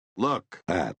Look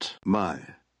at my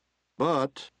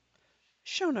butt.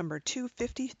 Show number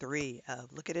 253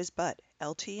 of Look at His Butt.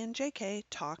 LT and JK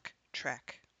talk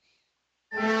Trek.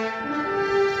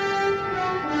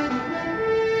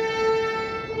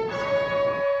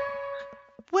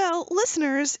 Well,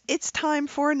 listeners, it's time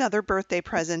for another birthday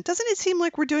present. Doesn't it seem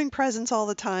like we're doing presents all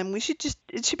the time?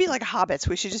 It should be like hobbits.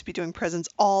 We should just be doing presents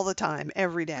all the time,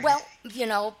 every day. Well,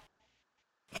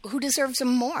 who deserves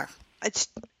them more? It's,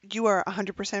 you are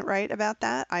 100% right about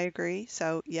that. I agree.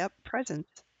 So, yep, presents.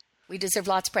 We deserve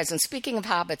lots of presents. Speaking of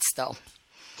hobbits, though,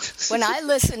 when I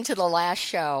listened to the last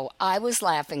show, I was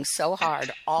laughing so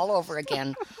hard all over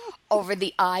again over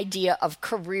the idea of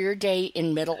career day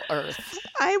in Middle Earth.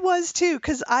 I was too,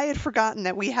 because I had forgotten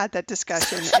that we had that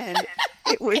discussion, and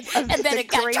it was and then it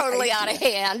got totally out of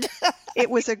hand. It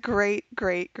was a great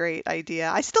idea.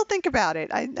 I still think about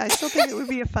it. I still think it would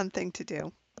be a fun thing to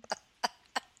do.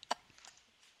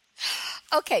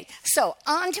 Okay, so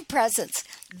on to presents.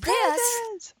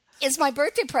 This is my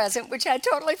birthday present, which I'd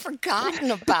totally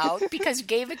forgotten about because you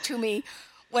gave it to me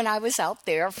when I was out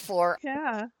there for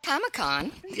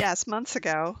Comic-Con. Yes, months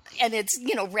ago. And it's,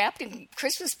 wrapped in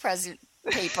Christmas present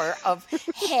paper of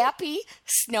happy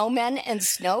snowmen and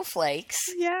snowflakes.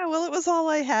 Yeah, well, it was all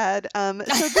I had. So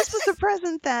this was a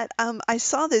present that I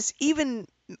saw this even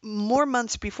more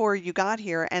months before you got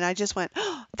here, and I just went,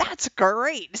 oh, that's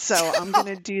great. So I'm going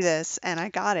to do this, and I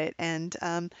got it, and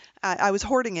I was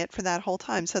hoarding it for that whole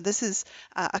time. So this is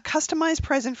a customized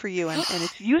present for you, and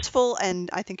it's useful, and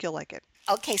I think you'll like it.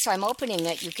 Okay, so I'm opening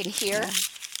it. You can hear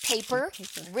paper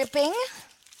ripping.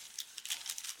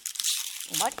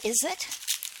 What is it?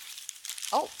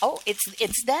 Oh,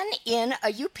 it's then in a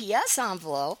UPS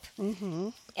envelope,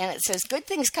 and it says good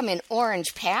things come in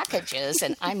orange packages,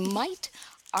 and I might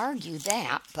argue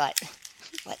that, but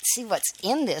let's see what's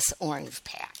in this orange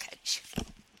package.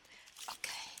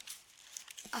 Okay.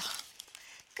 Oh,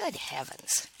 good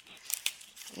heavens.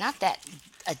 Not that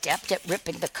adept at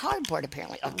ripping the cardboard,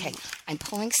 apparently. Okay, I'm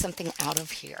pulling something out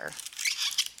of here.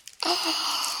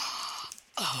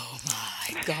 Oh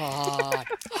my God.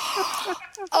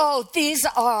 Oh, these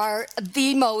are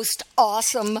the most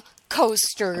awesome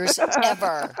coasters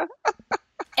ever.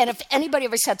 And if anybody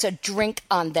ever sets a drink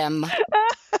on them,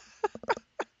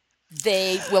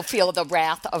 they will feel the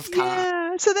wrath of Khan.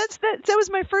 Yeah, so that was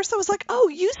my first. I was like, oh,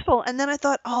 useful. And then I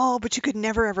thought, oh, but you could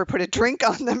never ever put a drink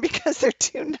on them because they're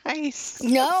too nice.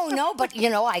 No, but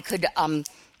I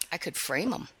could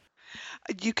frame them.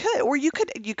 You could, or you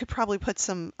could probably put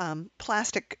some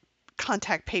plastic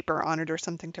contact paper on it or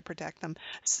something to protect them.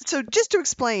 So just to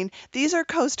explain, these are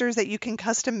coasters that you can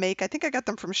custom make. I think I got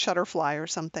them from Shutterfly or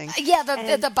something. Yeah,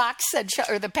 the box said,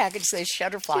 or the package says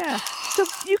Shutterfly. Yeah. So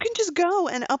you can just go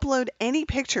and upload any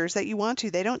pictures that you want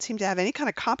to. They don't seem to have any kind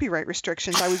of copyright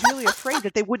restrictions. I was really afraid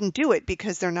that they wouldn't do it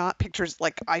because they're not pictures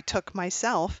like I took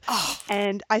myself. Oh.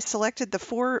 And I selected the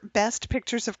 4 best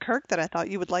pictures of Kirk that I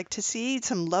thought you would like to see.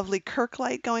 Some lovely Kirk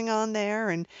light going on there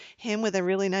and him with a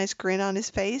really nice grin on his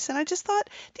face. And I just thought,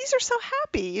 these are so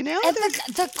happy, And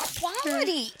the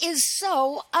quality is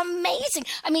so amazing.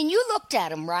 I mean, you looked at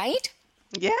them, right?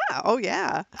 Yeah. Oh,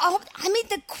 yeah. Oh, I mean,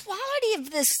 the quality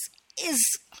of this is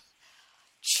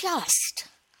just,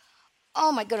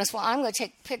 oh my goodness. Well, I'm going to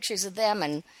take pictures of them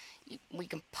and we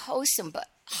can post them, but,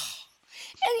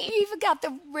 and you even got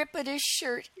the rippedest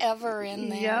shirt ever in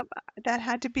there. Yep, that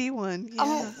had to be one. Yeah.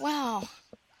 Oh, wow.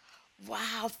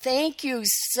 Wow, thank you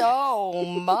so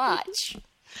much.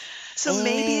 So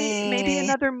maybe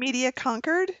another Media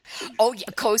Concord? Oh, yeah,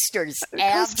 coasters.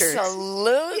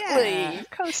 Absolutely. Yeah,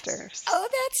 coasters. Oh,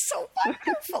 that's so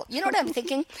wonderful. You know what I'm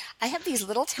thinking? I have these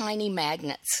little tiny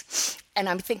magnets, and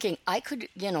I'm thinking I could,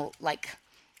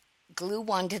 glue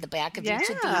one to the back of each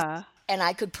of these, and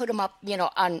I could put them up,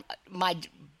 on my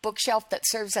bookshelf that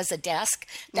serves as a desk.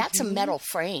 That's a metal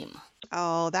frame.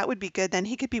 Oh, that would be good. Then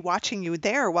he could be watching you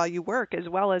there while you work, as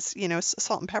well as,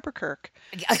 Salt and Pepper Kirk.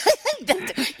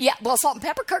 Yeah, well, Salt and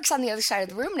Pepper Kirk's on the other side of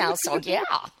the room now, so yeah.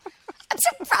 I'm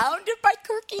surrounded by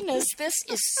Kirkiness. This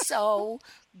is so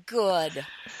good.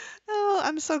 Oh,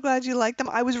 I'm so glad you like them.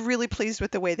 I was really pleased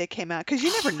with the way they came out, because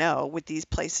you never know with these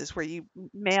places where you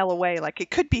mail away, like it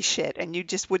could be shit, and you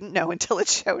just wouldn't know until it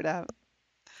showed up.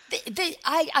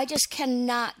 I just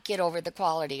cannot get over the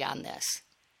quality on this.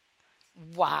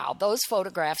 Wow, those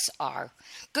photographs are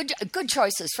good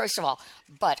choices, first of all.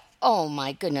 But, oh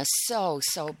my goodness, so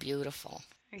beautiful.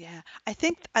 Yeah, I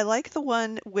think I like the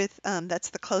one with, that's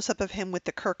the close-up of him with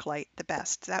the Kirk light the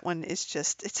best. That one is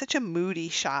just, it's such a moody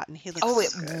shot, and he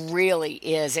looks so good. Really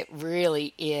is. It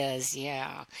really is,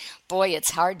 yeah. Boy,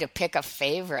 it's hard to pick a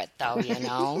favorite, though,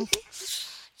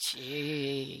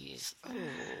 Jeez.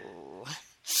 Ooh.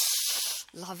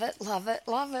 Love it, love it,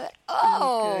 love it.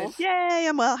 Oh, Oh, good. Yay!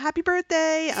 Well, happy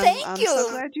birthday. thank I'm so you.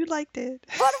 glad you liked it.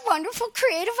 What a wonderful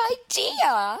creative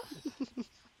idea.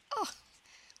 Oh,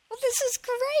 well, this is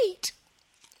great.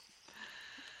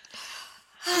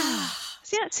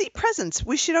 Yeah, see, presents.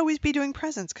 We should always be doing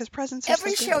presents because presents are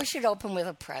Every so show good. should open with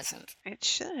a present. It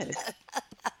should.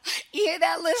 You hear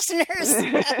that, listeners?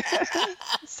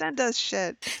 Send us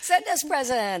shit. Send us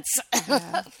presents.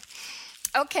 Yeah.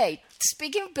 Okay,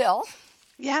 speaking of Bill,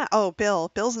 Yeah. Oh,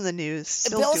 Bill. Bill's in the news.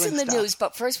 Bill's doing in the stuff. news,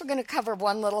 but first we're going to cover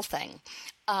one little thing.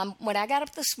 When I got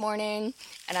up this morning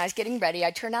and I was getting ready,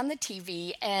 I turned on the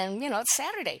TV and, it's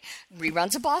Saturday.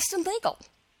 Reruns of Boston Legal.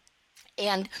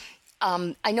 And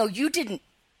I know you didn't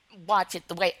watch it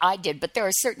the way I did, but there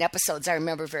are certain episodes I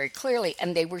remember very clearly,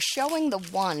 and they were showing the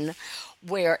one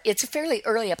where it's a fairly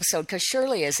early episode because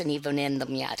Shirley isn't even in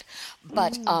them yet.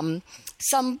 But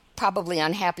some probably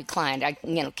unhappy client,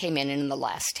 came in the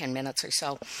last 10 minutes or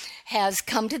so, has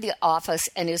come to the office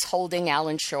and is holding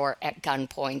Alan Shore at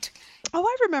gunpoint. Oh,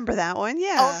 I remember that one.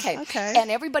 Yeah. Okay.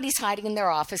 And everybody's hiding in their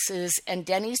offices, and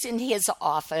Denny's in his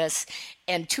office,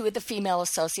 and two of the female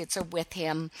associates are with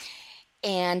him.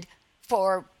 And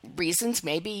for reasons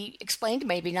maybe explained,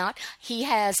 maybe not, he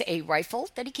has a rifle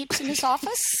that he keeps in his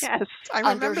office. Yes, I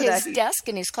under remember his that. desk,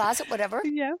 in his closet, whatever.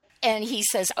 Yeah. And he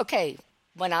says, okay,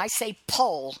 when I say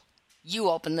pull, you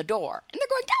open the door. And they're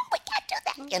going, no, we can't do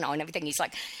that, and everything. He's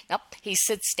like, nope. He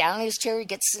sits down in his chair, he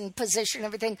gets in position,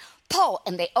 everything, pull,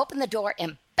 and they open the door,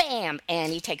 and bam,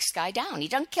 and he takes the guy down. He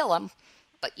doesn't kill him,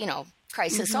 but,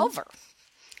 crisis over.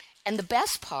 And the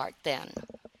best part then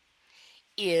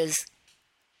is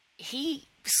he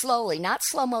slowly, not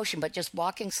slow motion, but just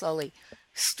walking slowly,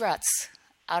 struts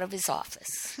out of his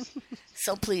office,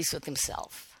 so pleased with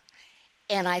himself.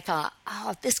 And I thought,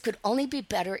 this could only be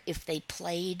better if they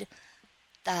played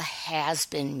the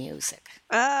has-been music.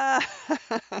 They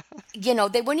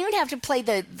wouldn't even have to play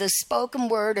the spoken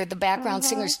word or the background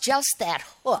singers, just that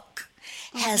hook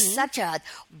has such a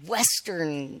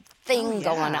Western thing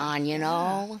going on,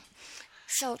 Yeah.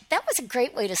 So that was a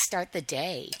great way to start the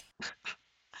day.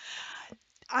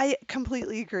 I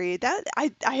completely agree. That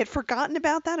I had forgotten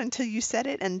about that until you said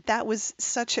it, and that was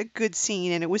such a good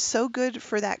scene, and it was so good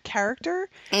for that character.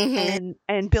 And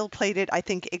Bill played it, I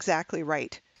think, exactly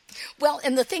right. Well,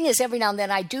 and the thing is, every now and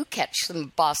then I do catch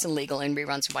some Boston Legal in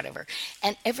reruns or whatever,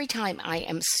 and every time I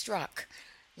am struck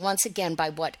once again by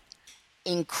what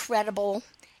incredible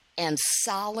and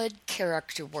solid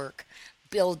character work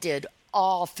Bill did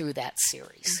all through that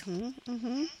series.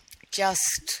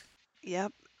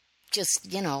 Yep. Just,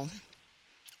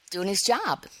 doing his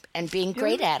job and being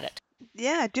great at it.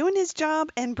 Yeah, doing his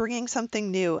job and bringing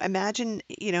something new. Imagine,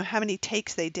 how many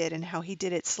takes they did and how he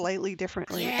did it slightly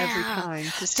differently every time.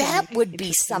 Just to That make it would be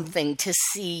interesting. something to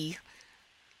see,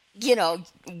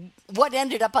 what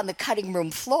ended up on the cutting room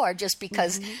floor, just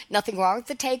because nothing wrong with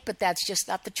the take, but that's just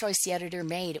not the choice the editor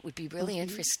made. It would be really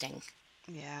interesting.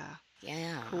 Yeah.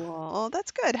 Yeah. Cool. Oh, that's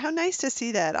good. How nice to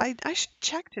see that. I should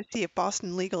check to see if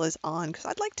Boston Legal is on because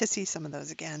I'd like to see some of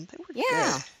those again. They were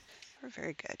Yeah. good. They were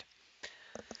very good.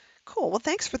 Cool. Well,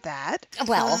 thanks for that.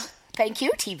 Well, thank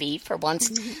you, TV, for once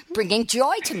bringing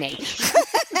joy to me.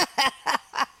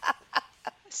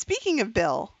 Speaking of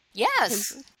Bill,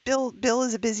 Yes. Bill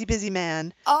is a busy, busy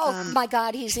man. Oh, my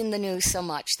God, he's in the news so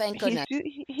much. Thank goodness.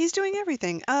 He's doing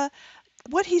everything.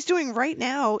 What he's doing right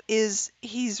now is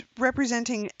he's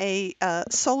representing a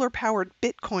solar-powered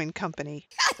Bitcoin company.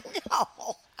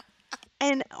 No.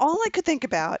 And all I could think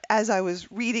about as I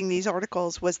was reading these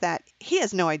articles was that he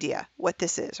has no idea what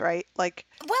this is, right? Like,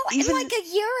 Well, even like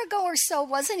a year ago or so,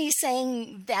 wasn't he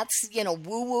saying that's,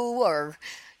 woo-woo or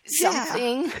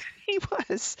something? Yeah, he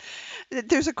was.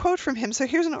 There's a quote from him. So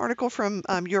here's an article from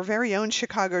your very own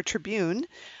Chicago Tribune.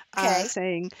 Okay.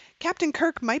 Saying Captain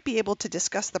Kirk might be able to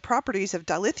discuss the properties of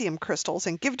dilithium crystals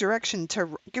and give directions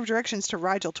to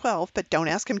Rigel 12, but don't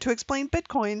ask him to explain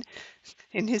Bitcoin.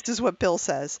 And this is what Bill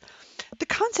says. The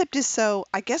concept is so,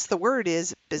 I guess the word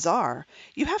is, bizarre.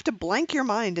 You have to blank your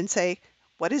mind and say,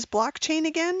 what is blockchain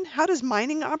again? How does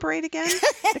mining operate again?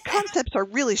 The concepts are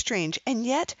really strange, and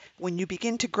yet, when you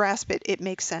begin to grasp it, it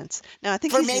makes sense. Now, I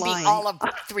think For he's maybe lying. all of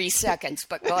 3 seconds,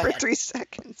 but go For ahead. 3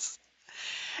 seconds.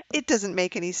 It doesn't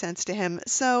make any sense to him.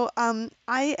 So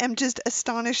I am just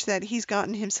astonished that he's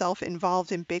gotten himself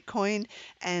involved in Bitcoin,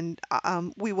 and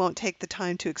we won't take the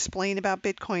time to explain about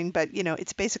Bitcoin, but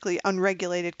it's basically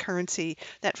unregulated currency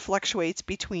that fluctuates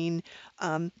between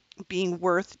being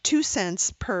worth 2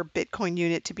 cents per Bitcoin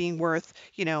unit to being worth,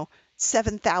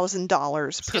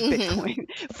 $7,000 per Bitcoin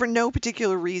for no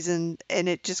particular reason, and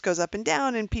it just goes up and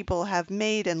down, and people have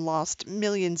made and lost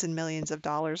millions and millions of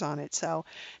dollars on it. So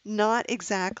not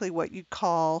exactly what you'd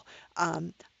call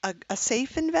a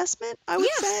safe investment, I would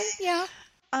say. Yeah.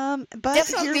 But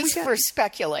definitely here we go. for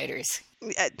speculators.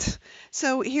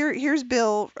 So here's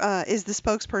Bill is the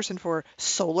spokesperson for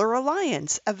Solar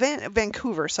Alliance,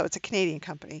 Vancouver. So it's a Canadian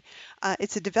company.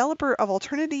 It's a developer of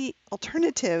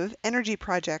alternative energy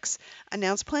projects.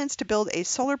 Announced plans to build a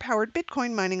solar-powered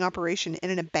Bitcoin mining operation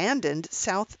in an abandoned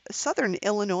southern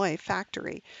Illinois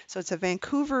factory. So it's a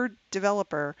Vancouver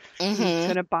developer who's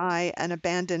going to buy an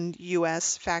abandoned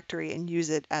U.S. factory and use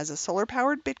it as a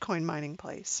solar-powered Bitcoin mining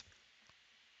place.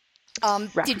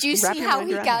 Did you see how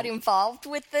he got involved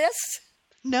with this?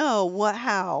 No,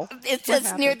 how? It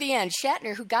says near the end,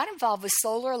 Shatner, who got involved with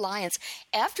Solar Alliance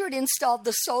after it installed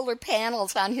the solar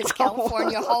panels on his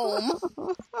California home.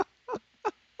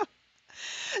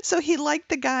 So he liked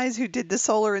the guys who did the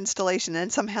solar installation,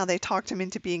 and somehow they talked him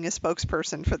into being a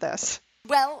spokesperson for this.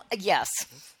 Well, yes.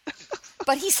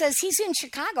 But he says he's in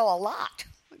Chicago a lot.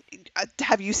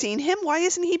 Have you seen him? Why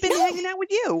hasn't he been hanging out with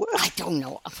you? I don't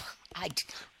know. I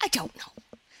don't know.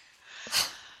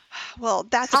 Well,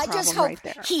 that's a problem I just hope right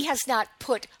there. he has not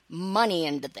put money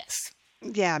into this.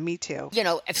 Yeah, me too.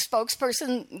 If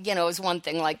spokesperson, is one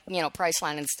thing, like,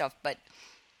 Priceline and stuff, but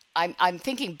I'm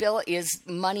thinking Bill is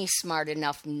money smart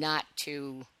enough not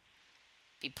to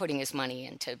be putting his money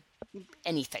into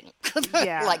anything.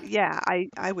 Yeah,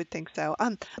 I would think so.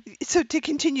 So to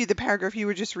continue the paragraph you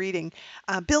were just reading,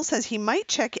 Bill says he might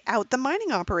check out the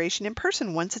mining operation in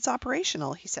person once it's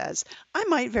operational. He says, I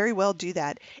might very well do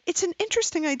that. It's an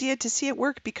interesting idea to see it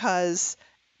work because ...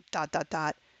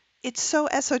 It's so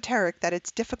esoteric that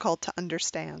it's difficult to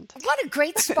understand. What a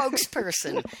great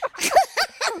spokesperson.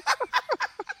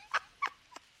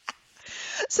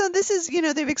 So this is,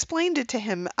 they've explained it to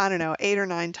him, I don't know, 8 or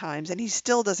 9 times, and he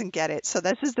still doesn't get it. So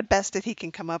this is the best that he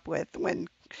can come up with when,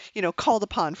 called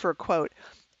upon for a quote.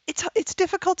 It's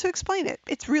difficult to explain it.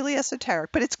 It's really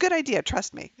esoteric, but it's a good idea,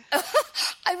 trust me.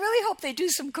 I really hope they do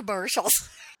some commercials.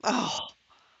 Oh,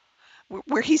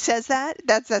 where he says that?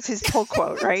 That's his pull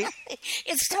quote, right?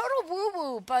 It's total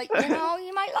woo-woo, but,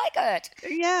 you might like it.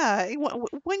 Yeah,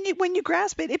 when you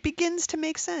grasp it, it begins to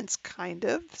make sense, kind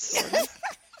of, sort of.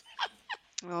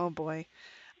 Oh boy.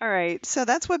 All right. So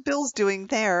that's what Bill's doing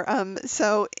there.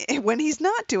 So when he's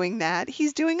not doing that,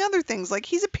 he's doing other things, like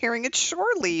he's appearing at Shore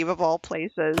Leave of all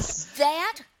places.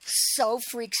 That so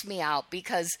freaks me out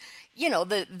because,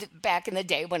 the back in the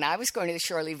day when I was going to the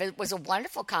Shore Leave, it was a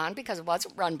wonderful con because it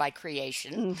wasn't run by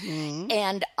Creation.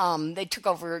 And they took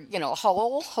over, a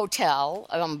whole hotel,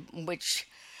 which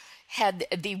had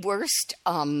the worst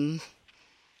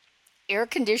air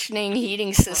conditioning,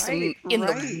 heating system in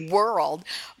the world.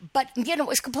 But, it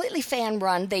was completely fan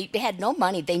run. They had no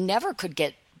money. They never could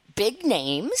get big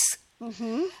names.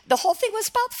 The whole thing was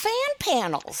about fan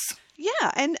panels.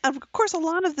 Yeah, and of course a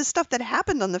lot of the stuff that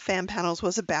happened on the fan panels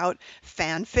was about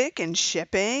fanfic and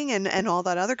shipping and all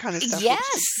that other kind of stuff.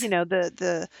 Yes. Which,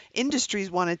 the industries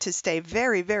wanted to stay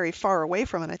very, very far away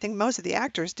from it. I think most of the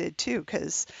actors did too,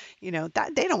 because,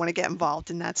 that they don't want to get involved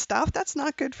in that stuff. That's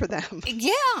not good for them.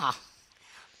 Yeah.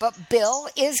 But Bill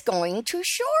is going to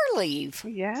Shore Leave.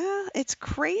 Yeah, it's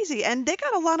crazy. And they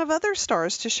got a lot of other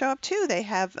stars to show up, too. They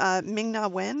have Ming-Na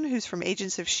Wen, who's from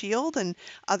Agents of S.H.I.E.L.D., and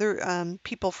other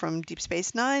people from Deep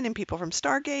Space Nine and people from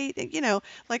Stargate.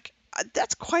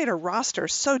 That's quite a roster.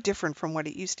 So different from what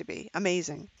it used to be.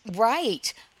 Amazing.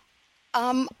 Right.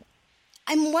 I'm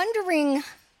wondering,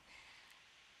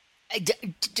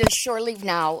 does Shore Leave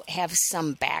now have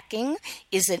some backing?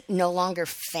 Is it no longer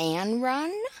fan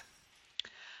run?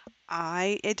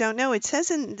 I don't know. It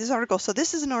says in this article, so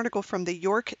this is an article from the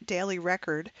York Daily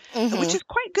Record, which is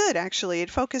quite good, actually. It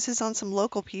focuses on some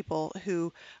local people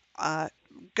who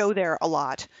go there a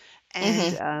lot.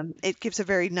 And it gives a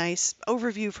very nice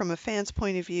overview from a fan's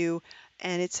point of view.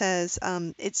 And it says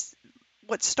it's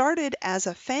what started as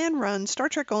a fan-run, Star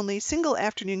Trek-only single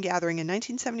afternoon gathering in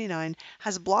 1979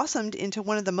 has blossomed into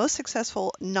one of the most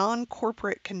successful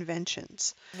non-corporate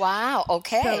conventions. Wow,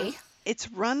 okay. So,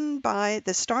 it's run by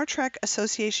the Star Trek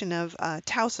Association of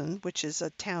Towson, which is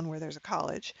a town where there's a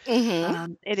college.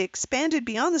 It expanded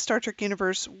beyond the Star Trek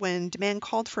universe when demand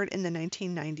called for it in the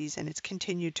 1990s, and it's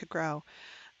continued to grow.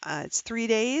 It's 3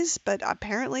 days, but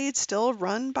apparently it's still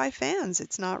run by fans.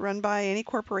 It's not run by any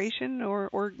corporation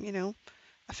or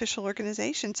official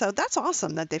organization. So that's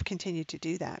awesome that they've continued to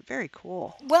do that. Very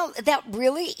cool. Well, that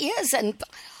really is, and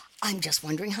I'm just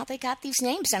wondering how they got these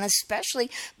names, and especially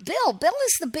Bill. Bill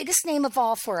is the biggest name of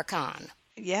all for a con.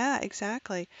 Yeah,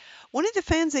 exactly. One of the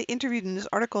fans they interviewed in this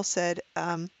article said,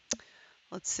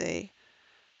 let's see.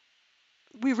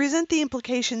 We resent the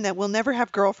implication that we'll never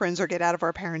have girlfriends or get out of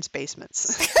our parents'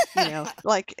 basements.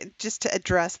 Like just to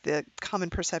address the common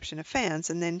perception of fans.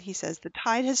 And then he says the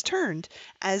tide has turned,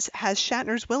 as has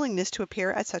Shatner's willingness to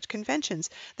appear at such conventions.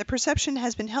 The perception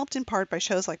has been helped in part by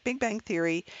shows like Big Bang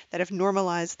Theory that have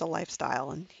normalized the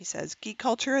lifestyle. And he says geek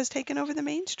culture has taken over the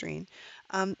mainstream.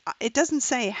 It doesn't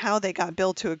say how they got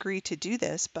Bill to agree to do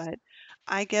this, but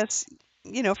I guess,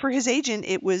 for his agent,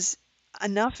 it was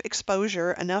enough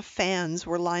exposure, enough fans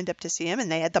were lined up to see him,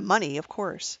 and they had the money, of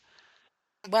course.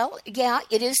 Well, yeah,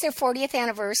 it is their 40th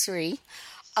anniversary.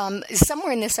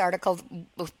 Somewhere in this article,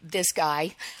 this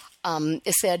guy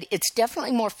said it's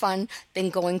definitely more fun than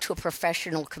going to a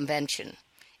professional convention.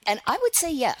 And I would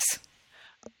say yes.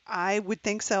 I would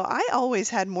think so. I always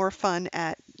had more fun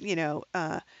at,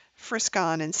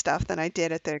 Friscon and stuff than I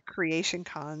did at the Creation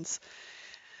Cons.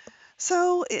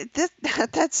 So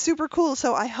that's super cool.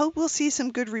 So I hope we'll see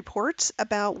some good reports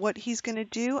about what he's going to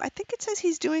do. I think it says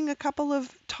he's doing a couple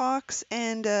of talks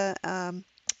and an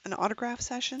autograph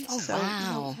session. Oh, so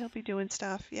wow. he'll be doing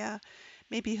stuff. Yeah.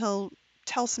 Maybe he'll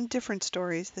tell some different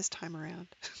stories this time around.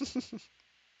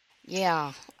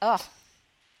 Yeah. Oh,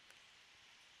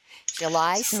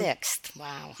 July 6th.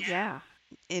 Wow. Yeah.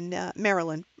 In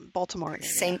Maryland, Baltimore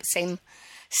area.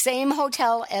 Same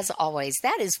hotel as always.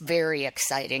 That is very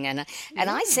exciting, and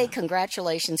I say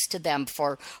congratulations to them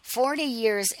for 40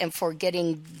 years and for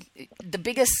getting the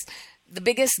biggest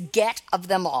get of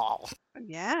them all.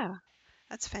 Yeah,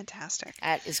 that's fantastic.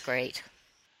 That is great.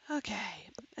 Okay,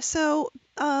 so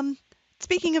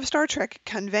speaking of Star Trek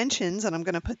conventions, and I'm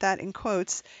going to put that in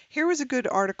quotes, here was a good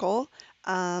article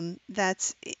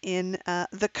that's in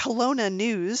the Kelowna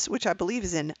News, which I believe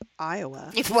is in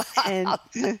Iowa. Wow.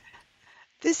 And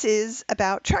this is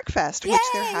about TrekFest, which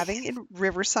they're having in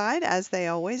Riverside, as they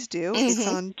always do. Mm-hmm. It's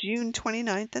on June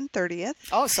 29th and 30th.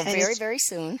 Oh, so very, very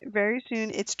soon. Very soon.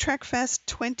 It's TrekFest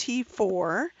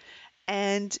 24.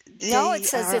 And no, it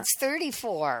says it's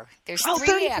 34. There's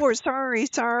 34.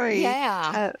 Sorry.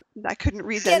 Yeah. I couldn't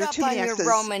read that. Get There are up too on many your X's.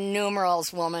 Roman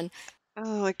numerals, woman.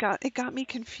 Oh, it got me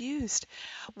confused.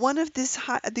 One of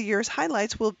the year's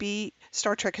highlights will be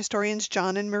Star Trek historians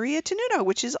John and Maria Tenuto,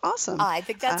 which is awesome. I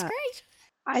think that's great.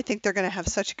 I think they're going to have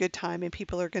such a good time, and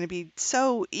people are going to be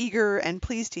so eager and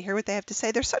pleased to hear what they have to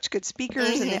say. They're such good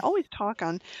speakers, and they always talk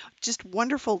on just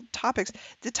wonderful topics.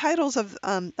 The titles of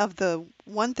the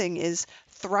one thing is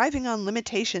Thriving on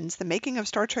Limitations, The Making of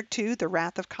Star Trek II, The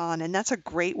Wrath of Khan, and that's a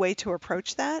great way to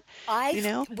approach that.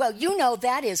 Well,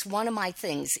 that is one of my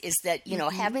things, is that,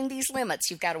 having these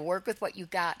limits, you've got to work with what you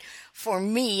got. For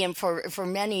me and for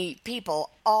many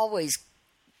people, always,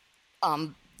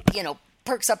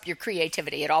 perks up your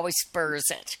creativity. It always spurs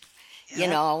it,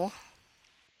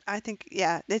 I think,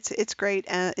 it's great.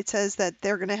 It says that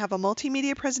they're going to have a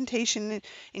multimedia presentation. It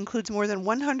includes more than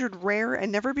 100 rare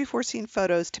and never-before-seen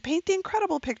photos to paint the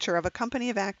incredible picture of a company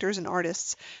of actors and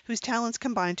artists whose talents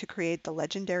combine to create the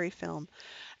legendary film.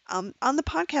 On the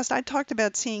podcast, I talked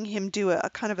about seeing him do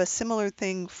a kind of a similar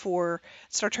thing for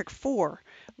Star Trek IV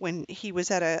when he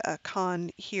was at a con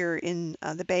here in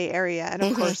the Bay Area. And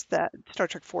of course, that Star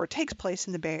Trek IV takes place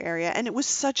in the Bay Area. And it was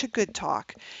such a good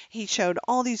talk. He showed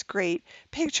all these great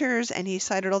pictures, and he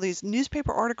cited all these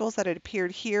newspaper articles that had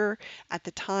appeared here at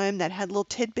the time that had little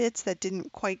tidbits that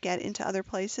didn't quite get into other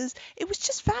places. It was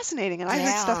just fascinating. And I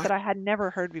heard stuff that I had never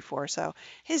heard before. So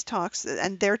his talks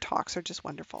and their talks are just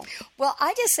wonderful. Well,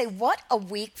 I just say, what a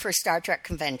week for Star Trek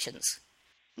conventions.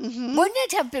 Wouldn't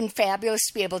it have been fabulous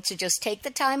to be able to just take the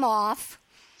time off,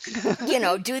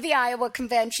 do the Iowa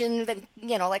convention, then,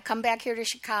 come back here to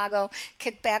Chicago,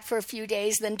 kick back for a few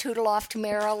days, then tootle off to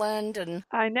Maryland. And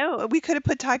I know. We could have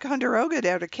put Ticonderoga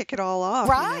there to kick it all off.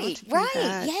 Right.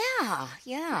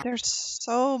 Yeah. There's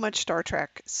so much Star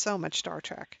Trek.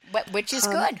 Which is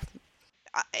good.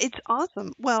 It's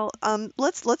awesome. Well,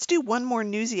 let's do one more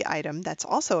newsy item that's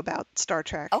also about Star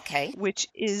Trek. Okay. Which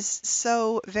is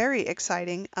so very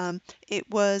exciting. It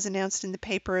was announced in the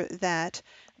paper that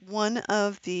one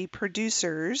of the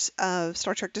producers of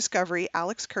Star Trek Discovery,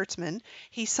 Alex Kurtzman,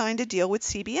 he signed a deal with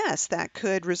CBS that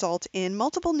could result in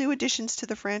multiple new additions to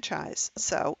the franchise.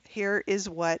 So here is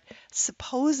what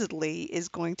supposedly is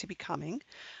going to be coming.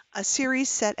 A series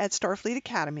set at Starfleet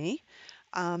Academy.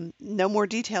 No more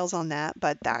details on that,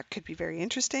 but that could be very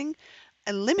interesting.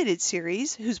 A limited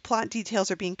series whose plot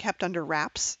details are being kept under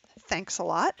wraps. Thanks a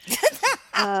lot.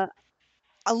 A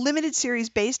limited series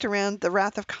based around the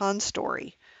Wrath of Khan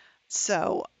story.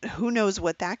 So who knows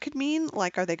what that could mean?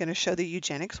 Like, are they going to show the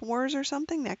eugenics wars or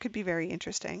something? That could be very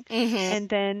interesting. Mm-hmm. And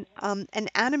then an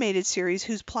animated series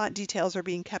whose plot details are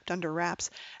being kept under wraps.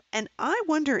 And I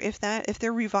wonder if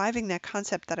they're reviving that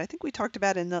concept that I think we talked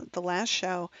about in the last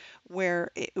show,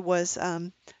 where it was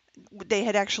they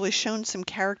had actually shown some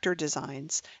character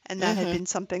designs, and that had Mm-hmm. been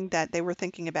something that they were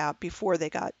thinking about before they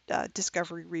got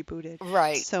Discovery rebooted.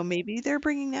 Right. So maybe they're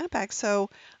bringing that back. So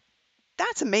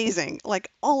that's amazing.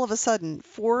 Like all of a sudden,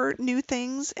 four new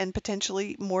things and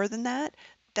potentially more than that,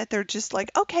 that they're just like,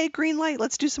 okay, green light,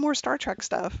 let's do some more Star Trek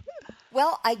stuff.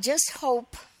 Well, I just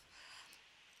hope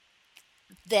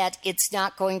that it's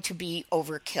not going to be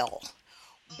overkill.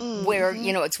 Where,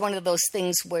 Mm-hmm. it's one of those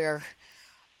things where,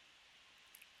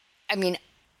 I mean,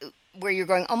 where you're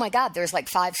going, oh my God, there's like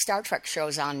 5 Star Trek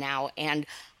shows on now, and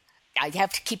I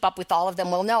have to keep up with all of them.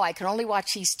 Well, no, I can only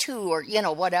watch these 2, or,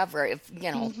 whatever. If,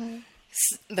 Mm-hmm.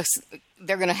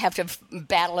 they're going to have to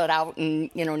battle it out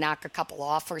and, knock a couple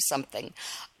off or something.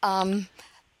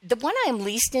 The one I'm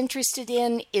least interested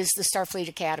in is the Starfleet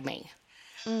Academy,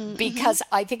 Mm-hmm. because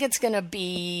I think it's going to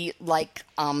be like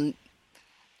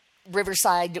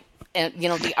Riverside, and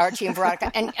the Archie and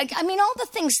Veronica, and I mean all the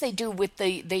things they do with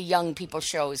the young people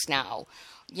shows now,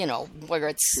 where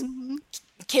it's Mm-hmm.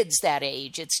 kids that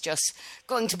age. It's just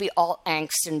going to be all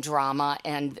angst and drama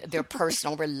and their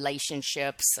personal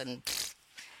relationships, and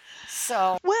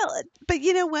so Well, but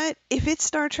you know what? If it's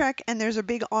Star Trek and there's a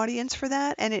big audience for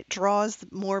that and it draws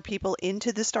more people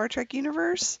into the Star Trek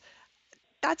universe,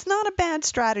 that's not a bad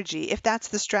strategy if that's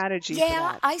the strategy for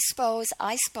yeah, that. I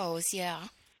suppose, yeah.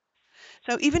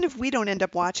 So even if we don't end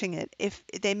up watching it, if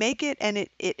they make it and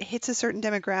it hits a certain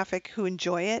demographic who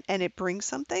enjoy it and it brings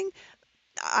something,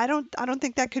 I don't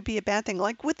think that could be a bad thing.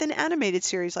 Like with an animated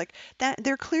series like that,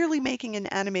 they're clearly making an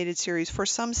animated series for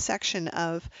some section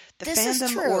of the This is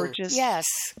fandom or true. just Yes.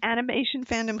 animation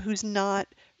fandom who's not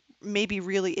maybe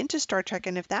really into Star Trek,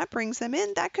 and if that brings them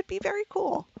in, that could be very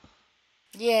cool.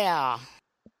 Yeah.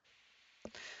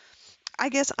 I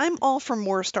guess I'm all for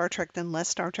more Star Trek than less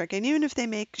Star Trek, and even if they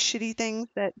make shitty things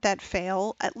that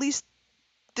fail, at least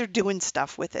they're doing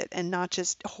stuff with it and not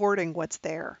just hoarding what's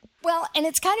there. Well, and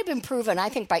it's kind of been proven, I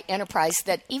think, by Enterprise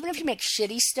that even if you make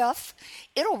shitty stuff,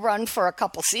 it'll run for a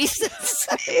couple seasons.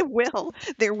 It will.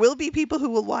 There will be people who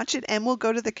will watch it and will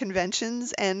go to the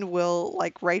conventions and will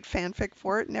like write fanfic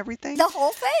for it and everything. The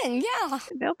whole thing, yeah.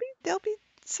 There'll be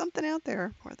something out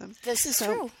there for them. This is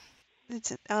So true.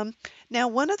 it's now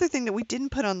one other thing that we didn't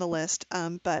put on the list,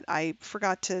 but I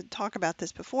forgot to talk about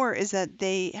this before, is that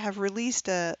they have released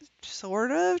a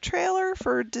sort of trailer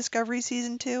for Discovery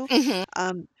Season 2,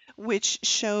 Hmm. which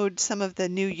showed some of the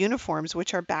new uniforms,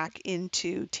 which are back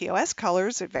into TOS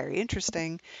colors. They're very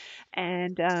interesting.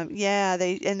 And yeah,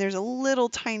 there's a little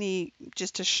tiny,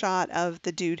 just a shot of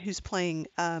the dude who's playing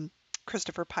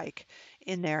Christopher Pike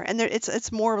in there. And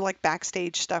it's more like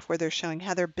backstage stuff where they're showing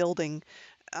how they're building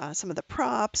some of the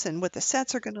props and what the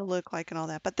sets are going to look like and all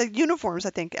that. But the uniforms,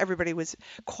 I think everybody was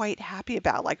quite happy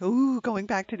about, like, ooh, going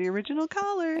back to the original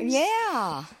colors.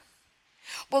 Yeah.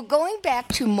 Well, going back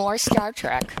to more Star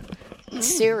Trek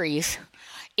series,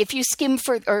 if you skim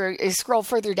further or scroll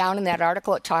further down in that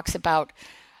article, it talks about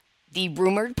the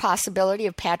rumored possibility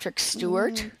of Patrick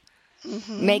Stewart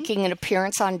Mm-hmm. making an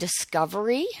appearance on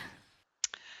Discovery.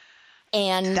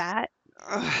 And That,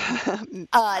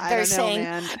 I they're don't know, saying,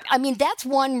 man. I mean, that's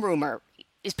one rumor,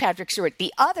 is Patrick Stewart.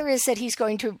 The other is that he's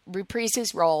going to reprise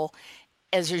his role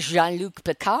as Jean-Luc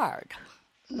Picard.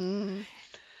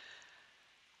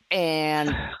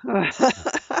 And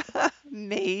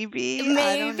Maybe.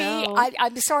 I don't maybe, know.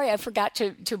 I'm sorry, I forgot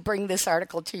to bring this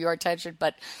article to your attention,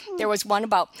 but there was one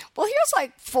about, well, here's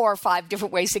like 4 or 5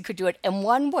 different ways they could do it. And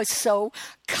one was so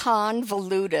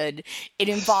convoluted. It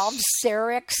involved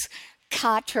Sarix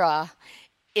Katra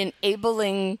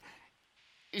enabling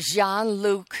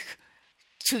Jean-Luc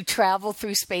to travel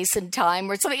through space and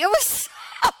time or something. It was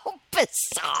so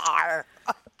bizarre.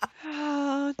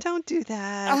 Oh, don't do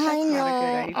that. I That's know. not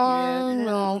a good I idea.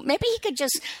 know. Maybe he could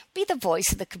just be the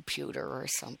voice of the computer or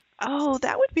something. Oh,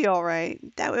 that would be all right.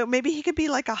 Maybe he could be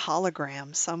like a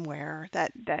hologram somewhere.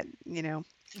 That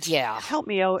Yeah. help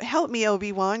me,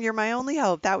 Obi-Wan. You're my only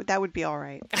hope. That would be all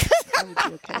right. I would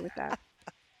be okay with that.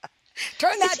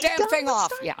 Turn Is that he damn done thing with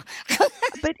off. Star? Yeah.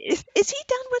 But is he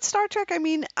done with Star Trek? I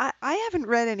mean, I haven't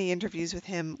read any interviews with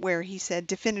him where he said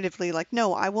definitively, like,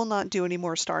 no, I will not do any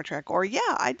more Star Trek, or yeah,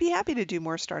 I'd be happy to do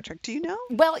more Star Trek. Do you know?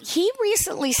 Well, he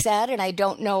recently said, and I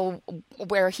don't know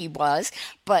where he was,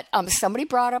 but somebody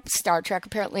brought up Star Trek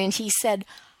apparently, and he said,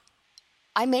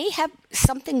 I may have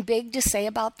something big to say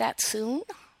about that soon.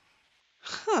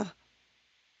 Huh.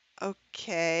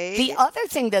 Okay. The other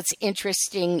thing that's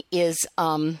interesting is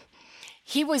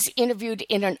he was interviewed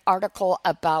in an article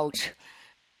about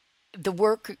the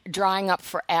work drying up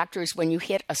for actors when you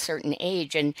hit a certain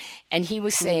age, and he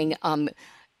was saying,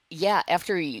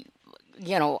 after he,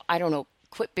 I don't know,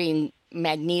 quit being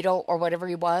Magneto or whatever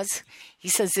he was, he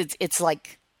says it's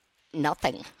like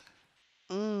nothing.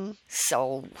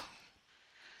 So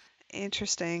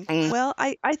interesting. Well,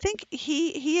 I think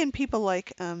he and people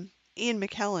like Ian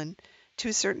McKellen, to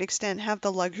a certain extent, have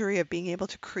the luxury of being able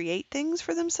to create things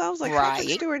for themselves. Like Patrick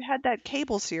Right. Stewart had that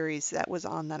cable series that was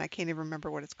on that I can't even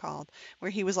remember what it's called, where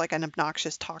he was like an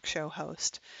obnoxious talk show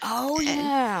host, Oh,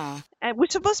 yeah. and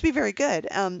which is supposed to be very good.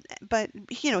 But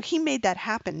he made that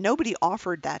happen. Nobody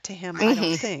offered that to him, I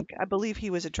don't think. I believe he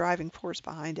was a driving force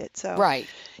behind it. So Right.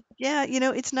 yeah,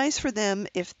 it's nice for them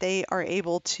if they are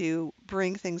able to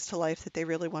bring things to life that they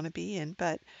really want to be in.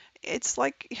 But it's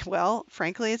like, well,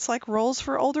 frankly, it's like roles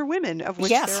for older women, of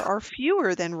which Yes. there are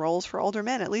fewer than roles for older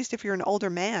men. At least if you're an older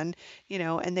man,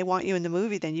 and they want you in the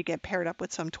movie, then you get paired up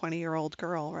with some 20-year-old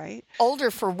girl, right?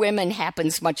 Older for women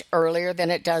happens much earlier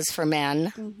than it does for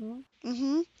men.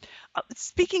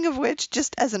 Speaking of which,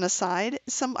 just as an aside,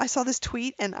 I saw this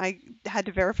tweet and I had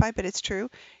to verify, but it's true.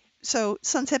 So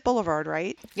Sunset Boulevard,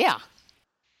 right? Yeah.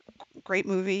 Great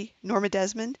movie. Norma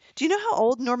Desmond. Do you know how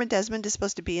old Norma Desmond is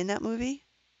supposed to be in that movie?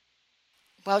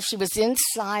 Well, she was in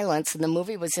Silence, and the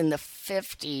movie was in the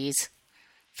 50s.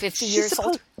 50 years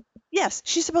old? Yes,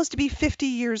 she's supposed to be 50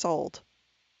 years old.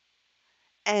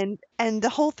 And the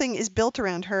whole thing is built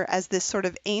around her as this sort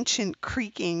of ancient,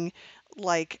 creaking,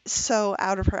 like, so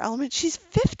out of her element. She's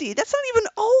 50. That's not even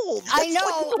old. That's I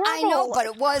know, normal. but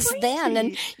it was Crazy. then.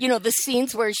 And, the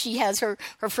scenes where she has her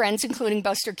friends, including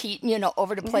Buster Keaton,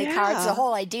 over to play cards, the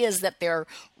whole idea is that they're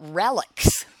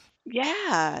relics.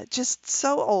 Yeah, just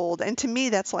so old. And to me,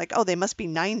 that's like, oh, they must be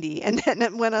 90. And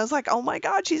then when I was like, oh my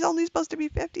God, she's only supposed to be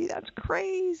 50. That's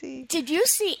crazy. Did you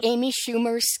see Amy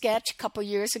Schumer's sketch a couple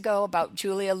years ago about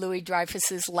Julia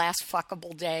Louis-Dreyfus's last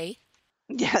fuckable day?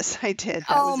 Yes, I did.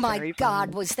 Oh my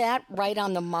God, was that right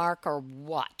on the mark or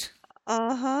what?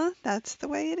 That's the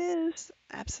way it is.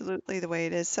 Absolutely the way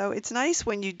it is. So it's nice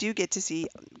when you do get to see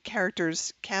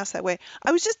characters cast that way.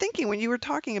 I was just thinking when you were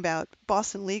talking about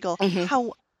Boston Legal,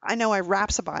 how I know I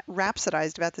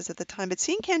rhapsodized about this at the time, but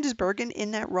seeing Candice Bergen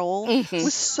in that role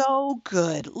was so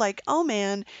good. Like, oh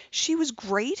man, she was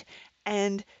great.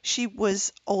 And she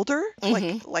was older,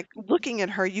 like looking at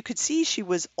her, you could see she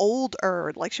was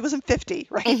older, like she wasn't 50,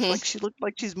 right? Like she looked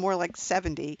like she's more like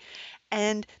 70.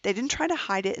 And they didn't try to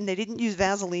hide it, and they didn't use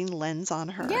Vaseline lens on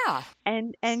her. Yeah.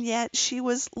 And yet she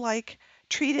was like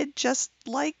treated just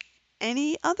like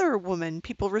any other woman.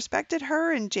 People respected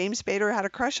her, and James Spader had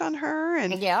a crush on her,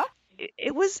 and Yeah.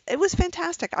 it was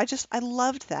fantastic. I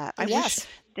loved that. I Yes. wish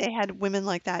they had women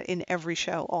like that in every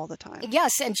show all the time.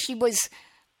 Yes, and she was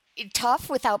tough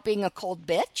without being a cold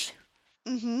bitch.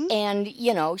 And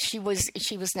she was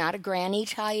not a granny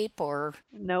type or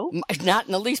Nope. not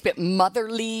in the least bit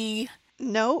motherly.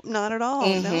 No, not at all.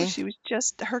 No, she was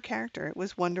just her character. It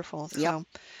was wonderful. Yep.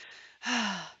 So,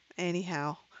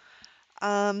 anyhow.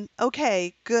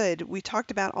 Okay, good. We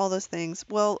talked about all those things.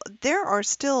 Well, there are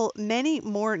still many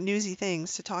more newsy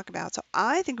things to talk about. So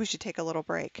I think we should take a little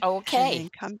break. Okay. And then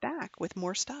come back with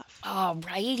more stuff. All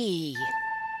righty.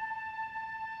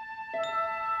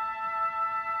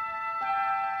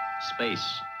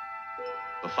 Space,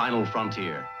 the final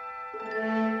frontier.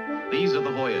 These are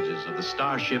the voyages of the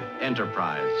Starship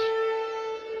Enterprise.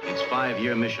 Its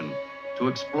 5-year mission to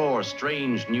explore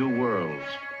strange new worlds,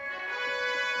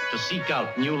 to seek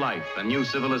out new life and new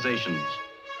civilizations,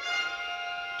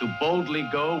 to boldly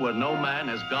go where no man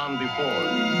has gone before.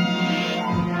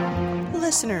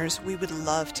 Listeners, we would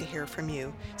love to hear from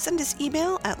you. Send us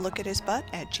email at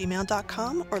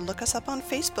lookathisbutt@gmail.com or look us up on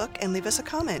Facebook and leave us a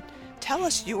comment. Tell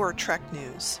us your Trek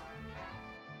news.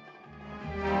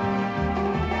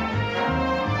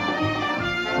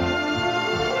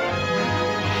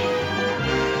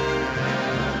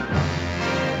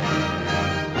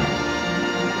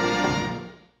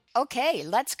 Okay,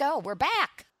 let's go. We're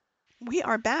back. We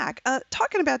are back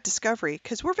talking about Discovery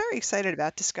because we're very excited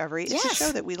about Discovery. It's a Yes.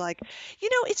 show that we like.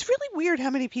 It's really weird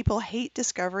how many people hate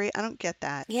Discovery. I don't get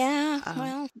that. Yeah,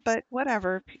 well, But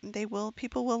whatever.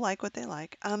 People will like what they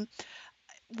like.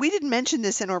 We didn't mention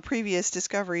this in our previous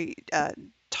Discovery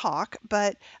talk,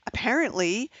 but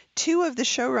apparently 2 of the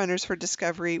showrunners for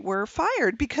Discovery were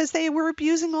fired because they were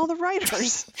abusing all the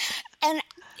writers. and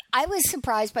I was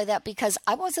surprised by that because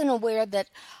I wasn't aware that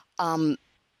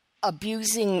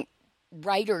abusing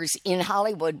writers in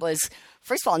Hollywood was,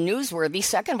 first of all, newsworthy.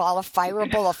 Second of all, a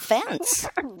fireable offense.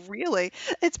 Really?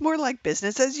 It's more like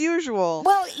business as usual.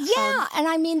 Well, yeah. And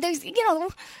I mean, there's, you can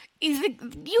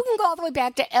go all the way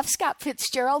back to F. Scott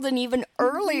Fitzgerald and even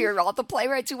earlier, all the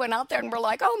playwrights who went out there and were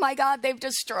like, oh my God, they've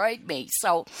destroyed me.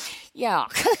 So, yeah.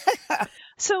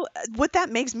 So what that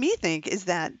makes me think is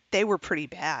that they were pretty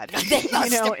bad. They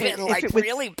must have been if it was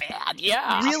really bad.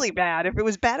 Yeah. really bad. If it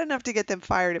was bad enough to get them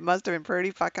fired, it must have been pretty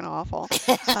fucking awful.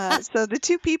 So the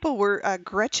two people were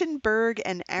Gretchen Berg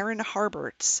and Aaron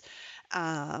Harberts.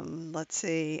 Let's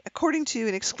see. According to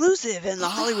an exclusive in the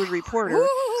Hollywood Reporter,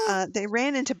 they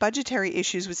ran into budgetary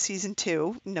issues with season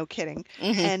 2, no kidding,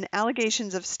 and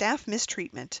allegations of staff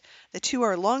mistreatment. The two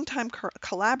are longtime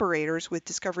collaborators with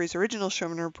Discovery's original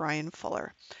showrunner Brian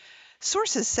Fuller.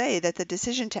 Sources say that the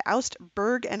decision to oust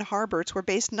Berg and Harberts were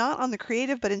based not on the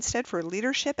creative, but instead for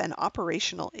leadership and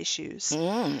operational issues.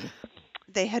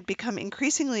 They had become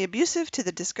increasingly abusive to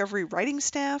the Discovery writing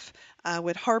staff,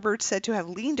 with Harbert said to have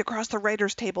leaned across the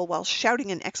writer's table while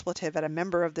shouting an expletive at a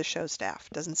member of the show staff.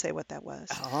 Doesn't say what that was.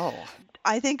 Oh.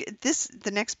 I think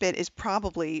the next bit is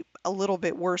probably a little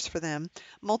bit worse for them.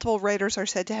 Multiple writers are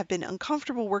said to have been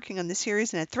uncomfortable working on the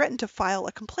series and had threatened to file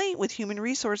a complaint with Human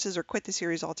Resources or quit the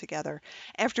series altogether.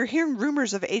 After hearing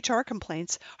rumors of HR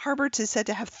complaints, Harberts is said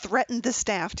to have threatened the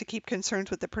staff to keep concerns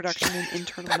with the production and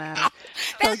internal matter.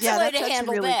 That's the way to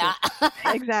handle really that.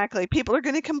 Exactly. People are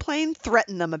going to complain,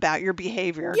 threaten them about your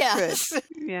behavior. Yes. Good.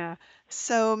 Yeah.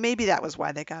 So maybe that was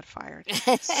why they got fired.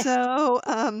 So,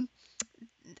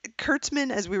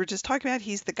 Kurtzman, as we were just talking about,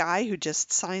 he's the guy who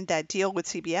just signed that deal with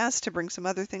CBS to bring some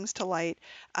other things to light.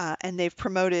 And they've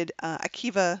promoted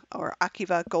Akiva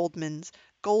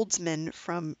Goldsman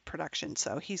from production.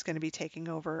 So he's going to be taking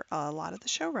over a lot of the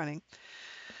show running.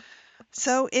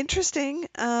 So interesting.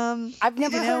 I've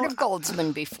never heard of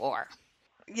Goldsman before.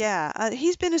 Yeah,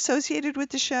 he's been associated with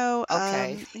the show.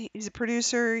 Okay. He's a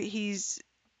producer. He's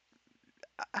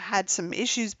had some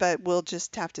issues, but we'll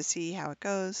just have to see how it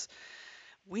goes.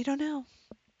 We don't know.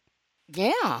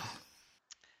 Yeah.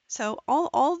 So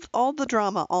all the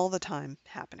drama all the time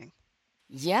happening.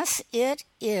 Yes, it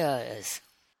is.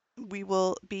 We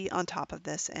will be on top of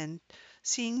this and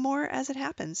seeing more as it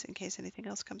happens in case anything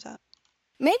else comes up.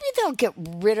 Maybe they'll get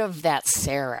rid of that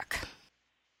Sarek.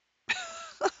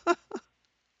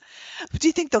 Do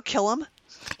you think they'll kill him?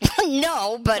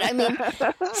 No, but I mean,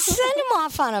 send him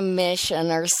off on a mission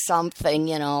or something,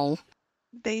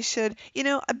 They should.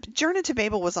 Journey to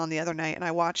Babel was on the other night, and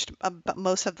I watched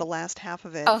most of the last half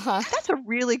of it. That's a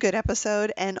really good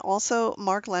episode, and also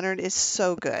Mark Leonard is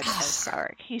so good as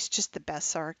Sarek. He's just the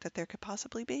best Sarek that there could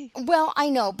possibly be. Well,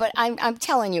 I know, but I'm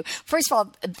telling you, first of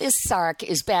all, this Sarek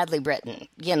is badly written.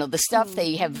 The stuff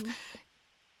they have,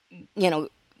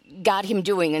 got him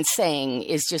doing and saying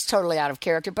is just totally out of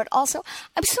character. But also,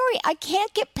 I'm sorry, I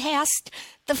can't get past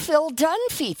the Phil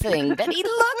Dunphy thing, that he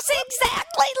looks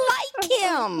exactly like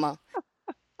him.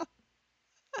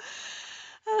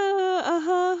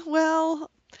 Well,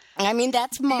 I mean,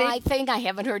 that's my thing. I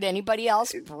haven't heard anybody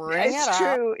else bring it up. It's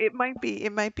true. It might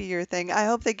be your thing. I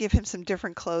hope they give him some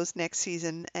different clothes next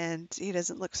season and he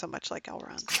doesn't look so much like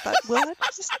Elrond. But we'll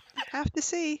just have to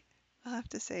see. I'll have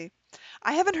to see.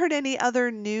 I haven't heard any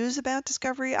other news about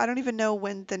Discovery. I don't even know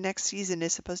when the next season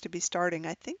is supposed to be starting.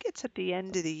 I think it's at the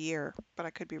end of the year, but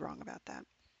I could be wrong about that.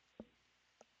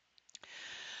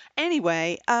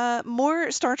 Anyway, more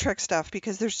Star Trek stuff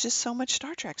because there's just so much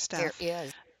Star Trek stuff. There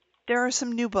is. There are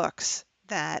some new books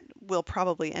that we'll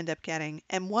probably end up getting,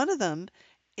 and one of them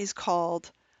is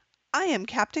called I Am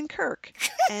Captain Kirk,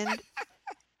 and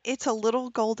it's a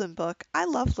little golden book. I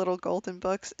love little golden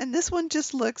books, and this one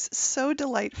just looks so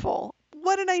delightful.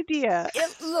 What an idea.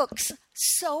 It looks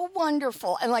so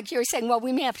wonderful. And like you were saying, well,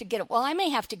 we may have to get it. Well, I may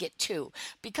have to get two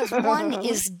because one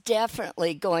is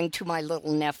definitely going to my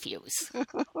little nephews.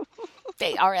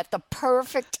 They are at the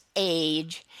perfect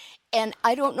age. And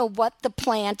I don't know what the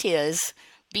plant is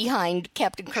behind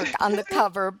Captain Kirk on the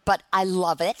cover, but I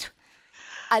love it.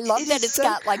 I love that it's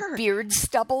got like beard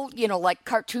stubble, like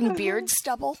cartoon beard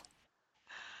stubble.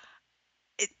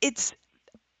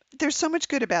 There's so much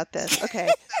good about this. Okay,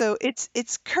 so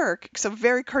it's Kirk, so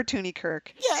very cartoony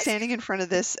Kirk, yes, standing in front of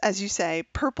this, as you say,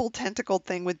 purple tentacled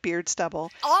thing with beard stubble.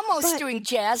 Almost doing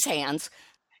jazz hands.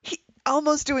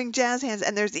 Almost doing jazz hands,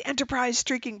 and there's the Enterprise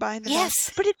streaking by in the back.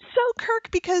 Yes. But it's so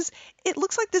Kirk because it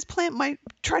looks like this plant might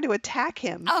try to attack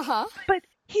him. But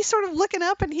he's sort of looking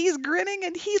up and he's grinning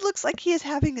and he looks like he is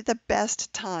having the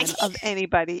best time of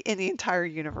anybody in the entire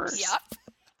universe. Yep.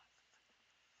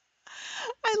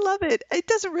 I love it. It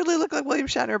doesn't really look like William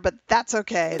Shatner, but that's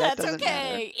okay. That's that doesn't okay.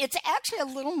 matter. It's actually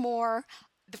a little more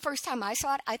the first time I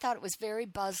saw it, I thought it was very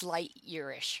Buzz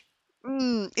Lightyear-ish.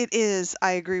 It is.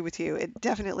 I agree with you. It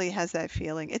definitely has that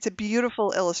feeling. It's a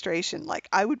beautiful illustration. Like,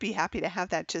 I would be happy to have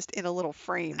that just in a little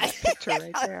frame, that picture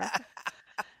right there.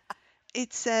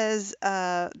 It says,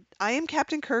 I Am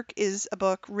Captain Kirk is a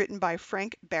book written by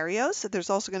Frank Barrios. There's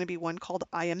also going to be one called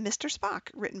I Am Mr. Spock,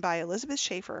 written by Elizabeth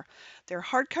Schaefer. They're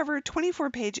hardcover,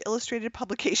 24-page illustrated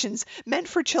publications meant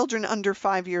for children under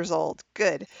 5 years old.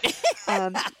 Good.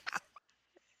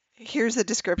 Here's the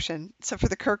description. So for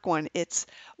the Kirk one, it's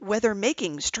whether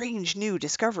making strange new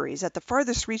discoveries at the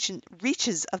farthest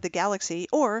reaches of the galaxy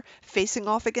or facing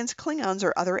off against Klingons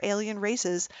or other alien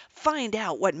races, find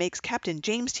out what makes Captain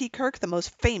James T. Kirk the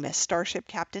most famous starship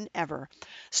captain ever.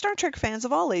 Star Trek fans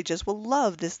of all ages will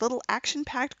love this little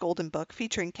action-packed golden book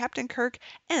featuring Captain Kirk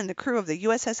and the crew of the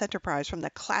USS Enterprise from the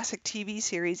classic TV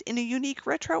series in a unique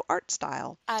retro art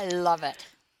style. I love it.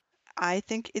 I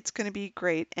think it's going to be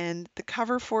great, and the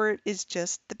cover for it is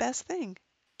just the best thing.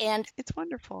 And it's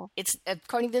wonderful. It's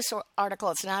according to this article,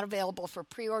 it's not available for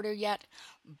pre-order yet,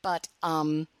 but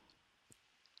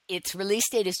its release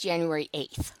date is January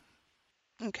 8th.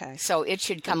 Okay. So it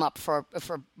should come up for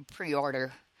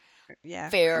pre-order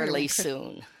fairly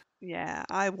soon. Yeah,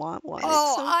 I want one.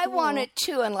 Oh, so I cool. want it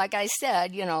too. And like I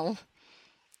said, the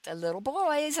little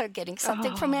boys are getting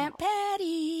something from Aunt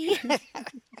Patty.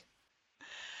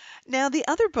 Now, the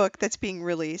other book that's being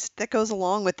released that goes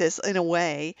along with this in a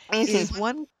way is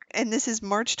one, and this is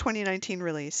March 2019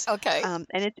 release. Okay. And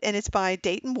it's by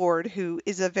Dayton Ward, who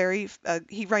is a very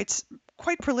he writes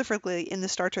quite prolifically in the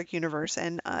Star Trek universe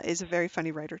and is a very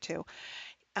funny writer too.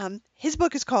 His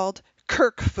book is called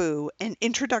Kirk Fu: An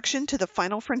Introduction to the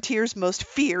Final Frontier's Most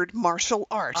Feared Martial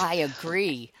Art. I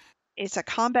agree. It's a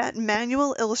combat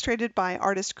manual illustrated by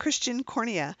artist Christian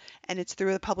Cornea, and it's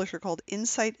through a publisher called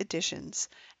Insight Editions.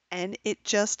 And it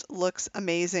just looks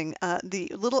amazing.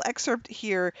 The little excerpt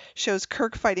here shows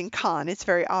Kirk fighting Khan. It's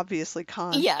very obviously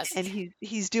Khan. Yes. And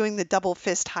he's doing the double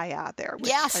fist hi-ya there,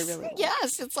 which I really like.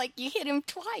 Yes, it's like you hit him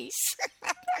twice.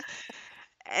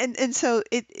 And so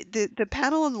the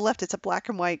panel on the left, it's a black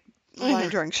and white line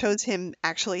drawing, shows him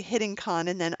actually hitting Khan,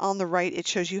 and then on the right it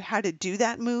shows you how to do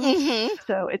that move.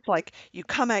 So it's like you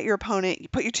come at your opponent, you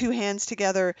put your two hands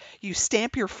together, you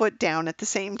stamp your foot down at the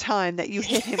same time that you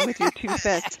hit him with your two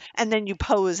fists, and then you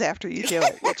pose after you do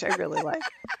it, which I really like.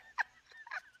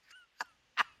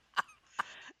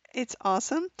 It's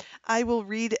awesome. I will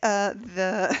read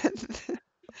the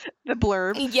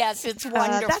blurb. Yes, it's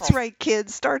wonderful. That's right,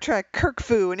 kids. Star Trek Kirk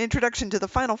Fu: An Introduction to the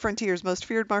Final Frontier's Most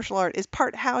Feared Martial Art is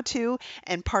part how-to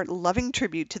and part loving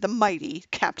tribute to the mighty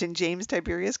Captain James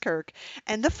Tiberius Kirk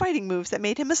and the fighting moves that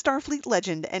made him a Starfleet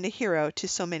legend and a hero to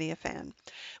so many a fan.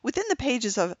 Within the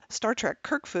pages of Star Trek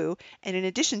Kirk Fu, and in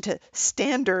addition to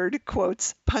standard,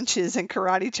 quotes, punches and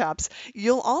karate chops,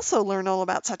 you'll also learn all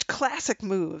about such classic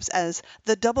moves as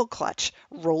the double clutch,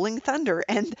 rolling thunder,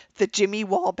 and the Jimmy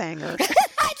Wallbanger.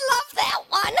 I'd love that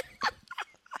one.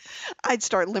 I'd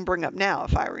start limbering up now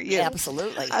if I were you.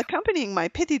 Absolutely. Accompanying my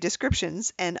pithy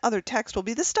descriptions and other text will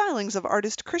be the stylings of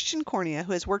artist Christian Cornea,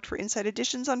 who has worked for Insight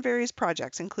Editions on various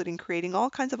projects, including creating all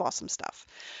kinds of awesome stuff.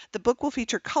 The book will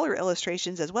feature color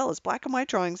illustrations as well as black and white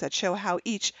drawings that show how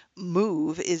each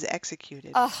move is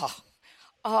executed.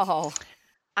 Oh.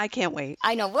 I can't wait.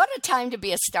 I know. What a time to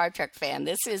be a Star Trek fan.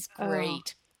 This is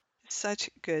great. Such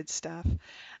good stuff.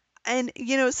 And,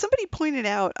 somebody pointed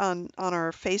out on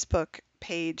our Facebook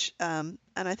page, and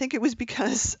I think it was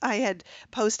because I had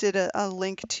posted a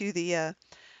link to the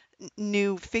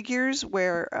new figures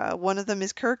where one of them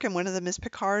is Kirk and one of them is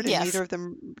Picard, and neither of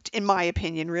them, in my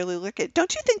opinion, really look it.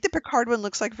 Don't you think the Picard one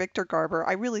looks like Victor Garber?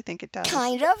 I really think it does.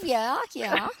 Kind of, yeah.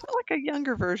 Like a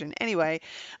younger version. Anyway,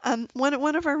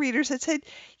 one of our readers had said,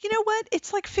 you know what?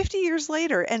 It's like 50 years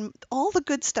later, and all the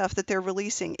good stuff that they're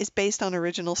releasing is based on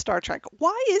original Star Trek.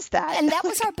 Why is that? And that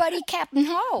was our buddy Captain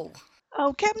Ho.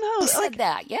 Oh, Captain Ho said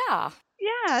that, yeah.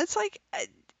 Yeah, it's like,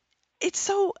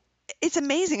 it's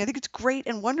amazing. I think it's great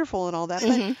and wonderful and all that,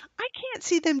 but I can't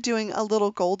see them doing a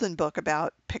little golden book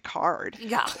about Picard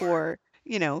or,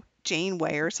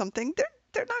 Janeway or something.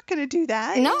 They're not going to do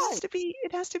that. No.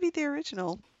 It has to be the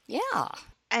original. Yeah.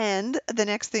 And the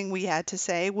next thing we had to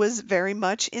say was very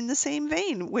much in the same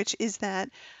vein, which is that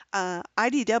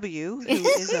IDW, who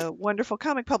is a wonderful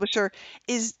comic publisher,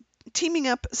 is teaming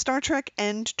up Star Trek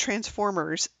and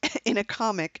Transformers in a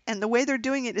comic, and the way they're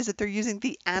doing it is that they're using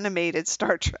the animated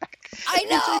Star Trek. I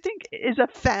know. Which I think is a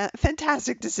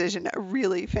fantastic decision, a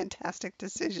really fantastic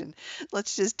decision.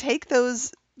 Let's just take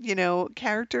those,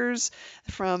 characters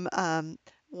from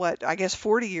what I guess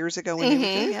 40 years ago when they were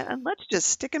doing it, and let's just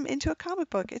stick them into a comic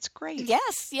book. It's great.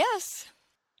 Yes.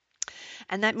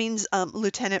 And that means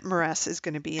Lieutenant Maress is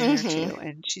going to be in there too,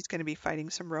 and she's going to be fighting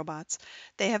some robots.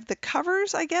 They have the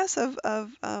covers, I guess, of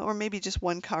or maybe just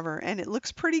one cover, and it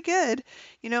looks pretty good.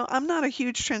 I'm not a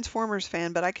huge Transformers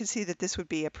fan, but I can see that this would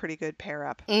be a pretty good pair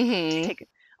up to take it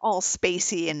all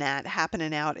spacey and that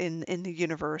happening out in the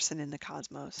universe and in the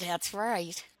cosmos. That's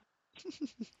right.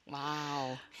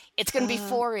 Wow. It's going to be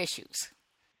 4 issues.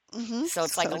 So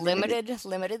it's like a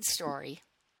limited story.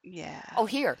 Yeah. Oh,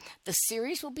 here. The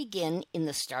series will begin in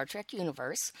the Star Trek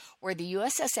universe, where the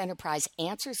USS Enterprise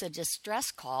answers a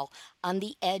distress call on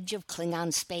the edge of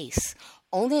Klingon space,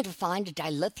 only to find a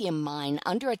dilithium mine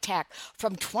under attack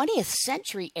from 20th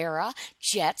century era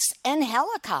jets and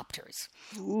helicopters.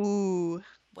 Ooh.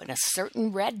 When a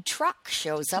certain red truck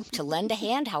shows up to lend a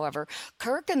hand, however,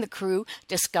 Kirk and the crew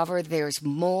discover there's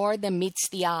more than meets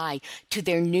the eye to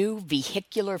their new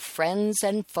vehicular friends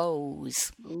and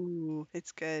foes. Ooh,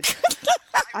 it's good.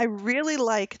 I really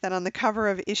like that on the cover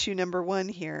of issue number 1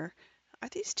 here. Are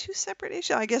these 2 separate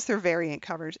issues? I guess they're variant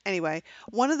covers. Anyway,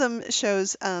 one of them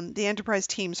shows the Enterprise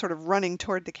team sort of running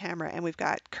toward the camera, and we've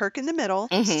got Kirk in the middle,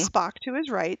 Spock to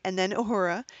his right, and then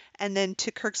Uhura, and then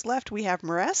to Kirk's left we have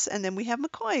Maress, and then we have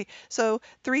McCoy. So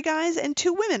 3 guys and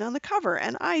 2 women on the cover,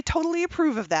 and I totally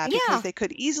approve of that because they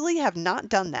could easily have not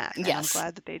done that. And I'm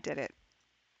glad that they did it.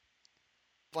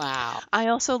 Wow. I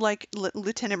also like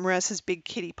Lieutenant Maress's big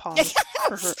kitty paws. I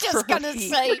was just going to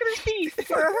say, look at his feet.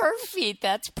 For her feet,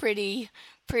 that's pretty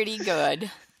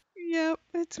good. Yep,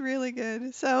 it's really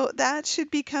good. So that should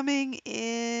be coming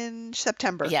in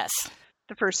September. Yes.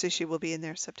 The first issue will be in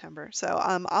there September. So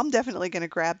I'm definitely going to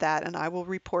grab that, and I will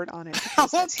report on it.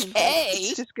 Because that seems like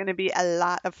it's just going to be a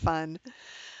lot of fun.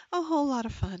 A whole lot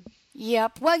of fun.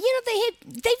 Yep. Well,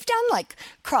 they've done like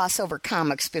crossover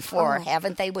comics before,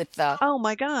 haven't they? With oh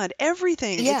my God,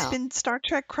 everything. Yeah. It's been Star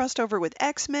Trek crossed over with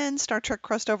X-Men, Star Trek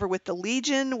crossed over with the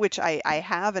Legion, which I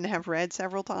have and have read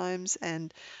several times,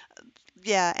 and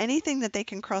yeah, anything that they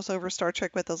can cross over Star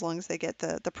Trek with, as long as they get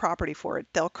the property for it,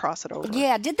 they'll cross it over.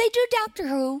 Yeah. Did they do Doctor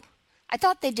Who? I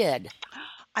thought they did.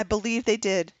 I believe they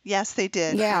did. Yes, they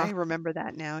did. Yeah. I remember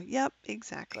that now. Yep,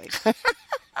 exactly.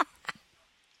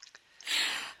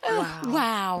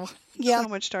 Wow. Yeah. So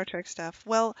much Star Trek stuff.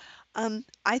 Well,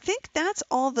 I think that's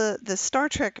all the Star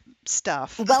Trek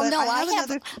stuff. Well, but no,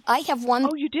 I have one.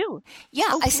 Oh, you do?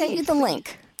 Yeah, I sent you the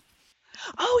link.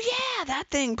 Oh, yeah,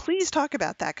 that thing. Please talk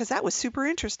about that, because that was super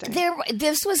interesting.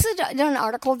 This was an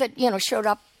article that, showed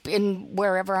up in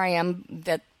wherever I am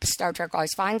that Star Trek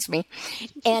always finds me.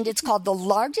 And it's called The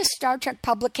Largest Star Trek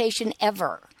Publication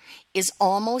Ever is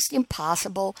Almost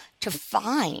Impossible to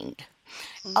Find.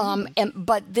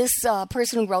 But this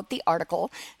person who wrote the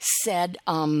article said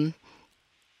I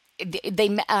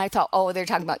thought, they're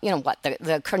talking about,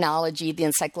 the chronology, the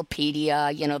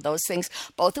encyclopedia, those things,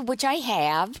 both of which I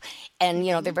have. And,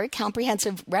 they're very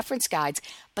comprehensive reference guides.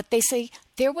 But they say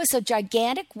there was a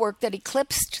gigantic work that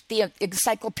eclipsed the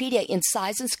encyclopedia in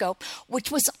size and scope,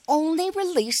 which was only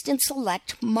released in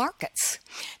select markets.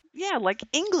 Yeah, like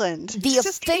England. The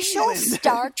official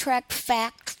Star Trek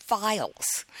fact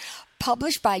files,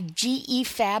 published by G.E.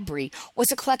 Fabry,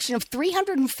 was a collection of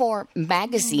 304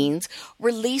 magazines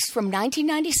released from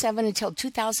 1997 until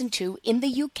 2002 in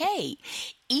the UK.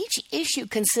 Each issue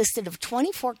consisted of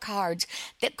 24 cards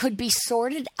that could be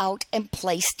sorted out and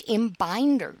placed in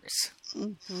binders.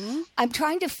 I'm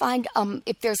trying to find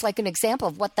if there's like an example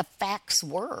of what the facts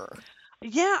were.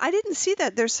 Yeah, I didn't see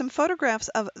that. There's some photographs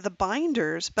of the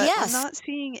binders, but Yes. I'm not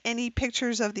seeing any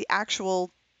pictures of the actual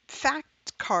fact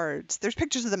cards. There's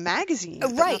pictures of the magazine.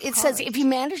 but Right. not the It says cards. if you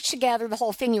managed to gather the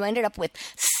whole thing, you ended up with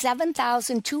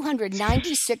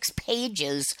 7,296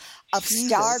 pages of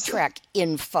Star Jesus. Trek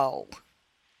info.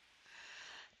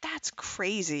 That's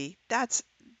crazy. That's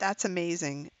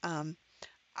amazing. I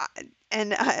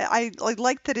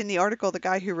like that in the article, the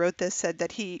guy who wrote this said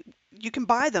that you can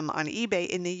buy them on eBay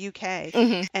in the UK,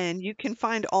 and you can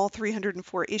find all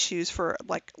 304 issues for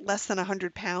like less than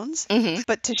 £100,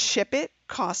 but to ship it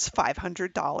costs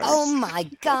 $500. Oh my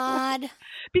God.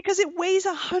 Because it weighs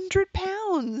 100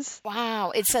 pounds.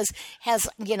 Wow. It says, has,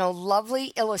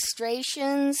 lovely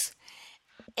illustrations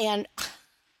and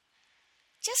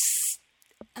just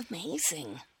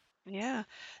amazing. Yeah.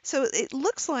 So it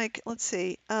looks like, let's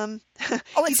see. Oh,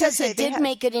 he it says does say it they did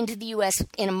make it into the U.S.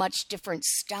 in a much different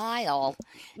style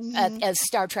as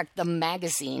Star Trek the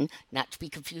Magazine, not to be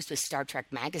confused with Star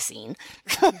Trek Magazine,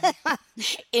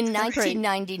 in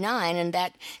 1999, and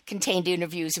that contained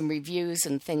interviews and reviews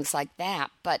and things like that.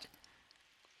 But,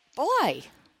 boy.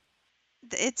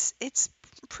 It's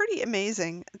pretty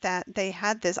amazing that they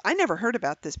had this. I never heard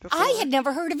about this before. I had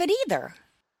never heard of it either.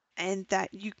 and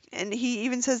he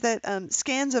even says that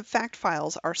scans of fact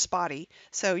files are spotty,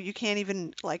 so you can't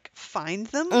even like find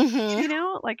them,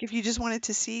 like if you just wanted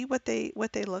to see what they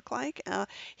look like.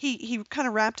 He kind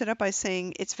of wrapped it up by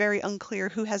saying it's very unclear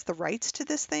who has the rights to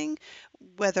this thing,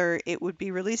 whether it would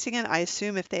be releasing it. I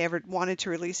assume if they ever wanted to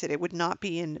release it, it would not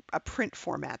be in a print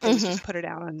format. They would just put it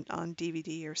out on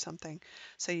DVD or something,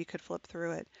 so you could flip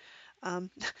through it.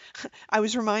 I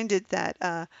was reminded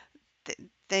that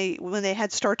when they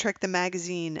had Star Trek the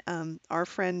magazine, our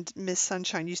friend Miss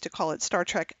Sunshine used to call it Star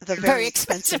Trek the very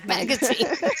expensive magazine.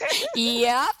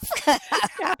 Yep.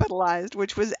 Capitalized,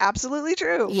 which was absolutely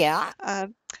true. Yeah.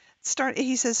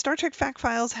 He says Star Trek fact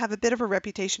files have a bit of a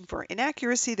reputation for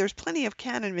inaccuracy. There's plenty of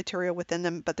canon material within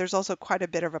them, but there's also quite a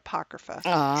bit of apocrypha.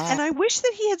 And I wish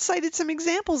that he had cited some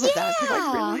examples of that, because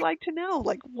I'd really like to know,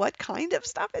 like, what kind of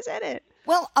stuff is in it.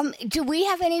 Well, do we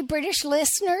have any British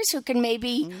listeners who can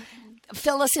maybe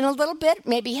fill us in a little bit?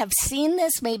 Maybe have seen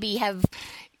this, maybe have,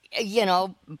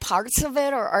 parts of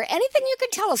it, or anything you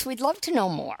could tell us. We'd love to know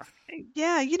more.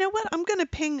 Yeah, you know what? I'm going to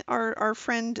ping our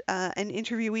friend and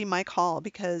interviewee Mike Hall,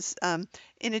 because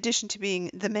in addition to being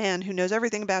the man who knows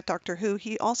everything about Doctor Who,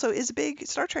 he also is a big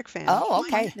Star Trek fan. Oh, He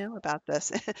okay. might know about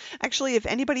this. Actually, if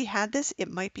anybody had this, it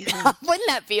might be him. Wouldn't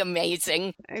that be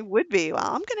amazing? It would be. Well,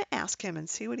 I'm going to ask him and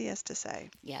see what he has to say.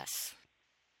 Yes.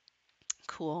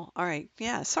 Cool. All right.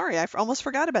 Yeah, sorry, I almost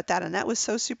forgot about that, and that was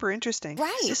so super interesting.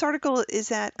 Right. This article is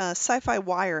at Sci-Fi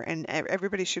Wire, and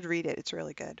everybody should read it. It's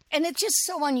really good. And it's just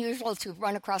so unusual to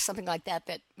run across something like that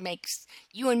makes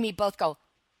you and me both go,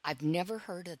 I've never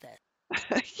heard of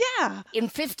this. Yeah. In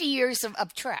 50 years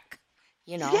of Trek,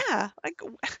 Yeah. Like,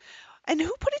 and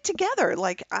who put it together?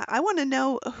 Like, I want to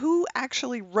know who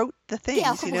actually wrote the things.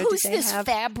 Yeah, who's did they this have...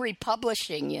 Fabry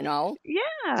Publishing,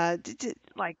 Yeah.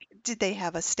 Did they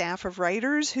have a staff of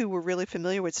writers who were really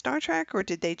familiar with Star Trek, or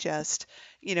did they just,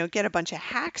 get a bunch of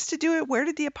hacks to do it? Where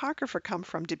did the Apocrypha come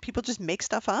from? Did people just make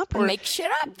stuff up? Or make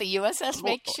shit up. The USS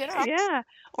makes shit up. Yeah.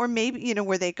 Or maybe,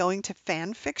 were they going to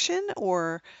fan fiction,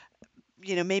 or,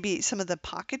 maybe some of the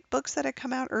pocket books that had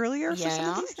come out earlier for some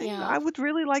of these things? Yeah. I would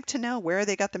really like to know where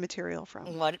they got the material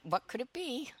from. What could it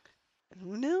be?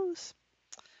 Who knows?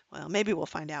 Well, maybe we'll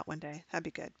find out one day. That'd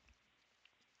be good.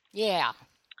 Yeah.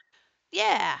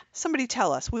 Yeah. Somebody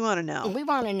tell us. We want to know. We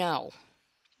want to know.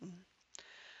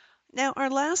 Now,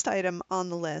 our last item on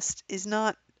the list is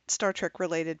not Star Trek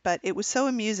related, but it was so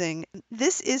amusing.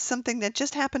 This is something that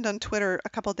just happened on Twitter a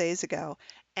couple days ago,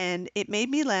 and it made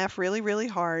me laugh really, really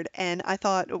hard, and I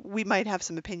thought we might have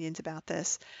some opinions about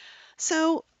this.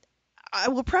 So I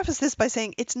will preface this by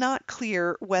saying it's not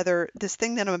clear whether this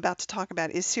thing that I'm about to talk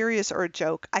about is serious or a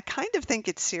joke. I kind of think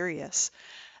it's serious.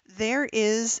 There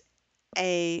is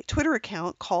a Twitter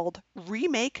account called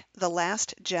Remake the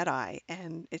Last Jedi,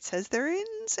 and it says they're in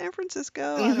San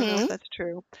Francisco. I don't know if that's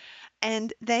true.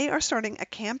 And they are starting a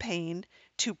campaign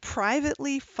to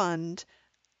privately fund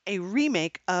a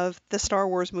remake of the Star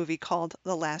Wars movie called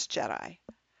The Last Jedi.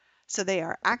 So they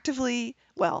are actively,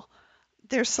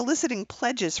 they're soliciting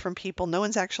pledges from people. No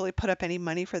one's actually put up any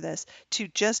money for this, to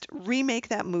just remake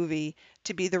that movie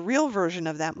to be the real version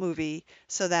of that movie,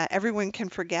 so that everyone can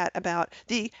forget about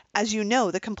the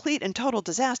complete and total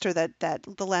disaster that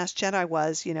The Last Jedi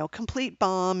was. Complete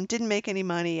bomb, didn't make any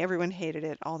money, everyone hated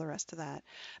it, all the rest of that.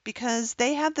 Because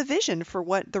they have the vision for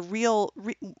what the real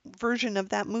version of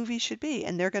that movie should be,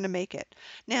 and they're going to make it.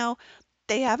 Now,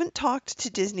 they haven't talked to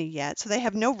Disney yet, so they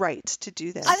have no rights to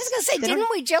do this. I was going to say,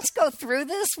 didn't we just go through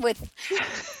this with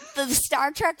the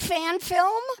Star Trek fan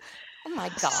film? Oh, my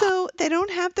God. So they don't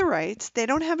have the rights. They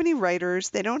don't have any writers.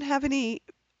 They don't have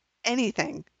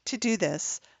anything to do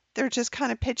this. They're just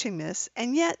kind of pitching this.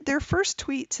 And yet their first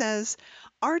tweet says,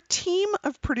 our team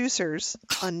of producers,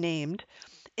 unnamed,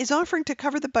 is offering to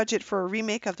cover the budget for a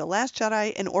remake of The Last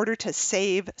Jedi in order to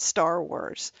save Star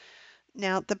Wars.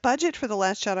 Now, the budget for The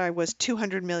Last Jedi was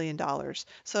 $200 million.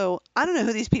 So I don't know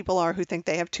who these people are who think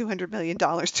they have $200 million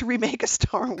to remake a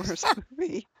Star Wars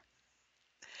movie.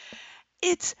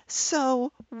 It's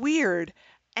so weird.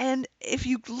 And if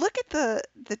you look at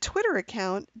the Twitter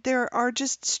account, there are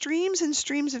just streams and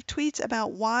streams of tweets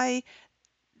about why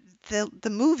the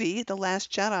movie, The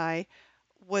Last Jedi,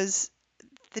 was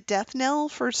the death knell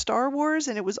for Star Wars,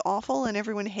 and it was awful, and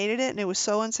everyone hated it, and it was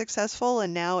so unsuccessful,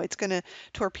 and now it's going to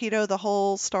torpedo the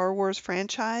whole Star Wars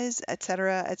franchise, et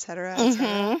cetera, et cetera, et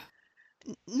cetera.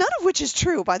 None of which is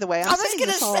true, by the way. I was going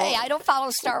to say, I don't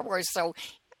follow Star Wars, so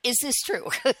is this true?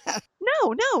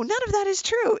 No, none of that is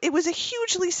true. It was a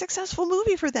hugely successful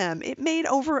movie for them. It made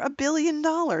over $1 billion.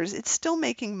 It's still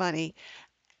making money.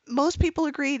 most people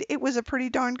agreed it was a pretty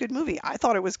darn good movie. I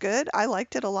thought it was good. I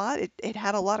liked it a lot. It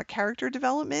had a lot of character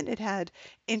development. It had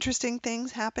interesting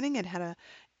things happening. It had a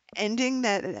ending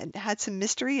that had some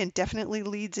mystery and definitely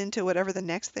leads into whatever the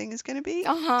next thing is going to be.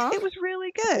 Uh-huh. It was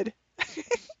really good.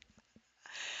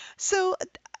 So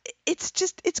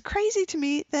it's crazy to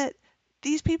me that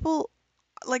these people,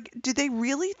 like, do they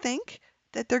really think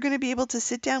that they're going to be able to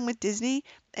sit down with Disney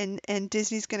and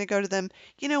Disney's going to go to them,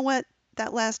 you know what,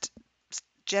 that last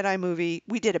Jedi movie,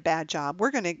 we did a bad job.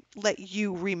 We're going to let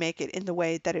you remake it in the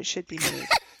way that it should be made.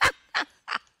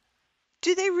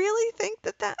 Do they really think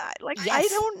that, like, I Yes.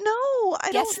 don't know.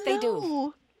 Yes, they do.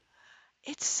 know.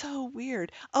 It's so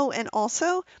weird. Oh, and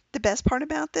also the best part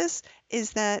about this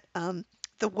is that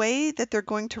the way that they're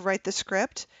going to write the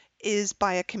script is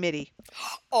by a committee.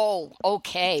 Oh,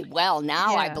 okay. Well,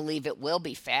 now I Yeah. believe it will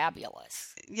be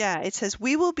fabulous. Yeah, it says,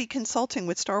 we will be consulting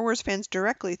with Star Wars fans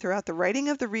directly throughout the writing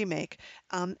of the remake,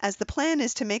 as the plan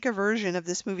is to make a version of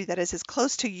this movie that is as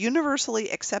close to universally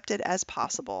accepted as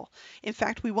possible. In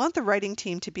fact, we want the writing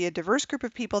team to be a diverse group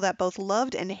of people that both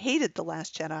loved and hated The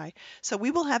Last Jedi, so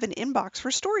we will have an inbox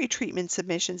for story treatment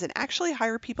submissions and actually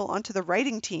hire people onto the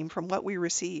writing team from what we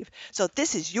receive. So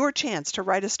this is your chance to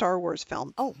write a Star Wars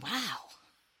film. Oh, wow.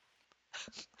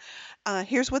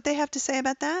 Here's what they have to say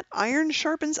about that. Iron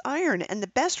sharpens iron, and the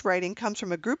best writing comes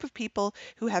from a group of people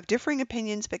who have differing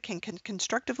opinions but can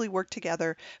constructively work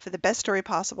together for the best story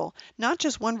possible, not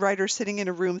just one writer sitting in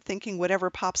a room thinking whatever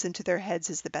pops into their heads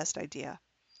is the best idea.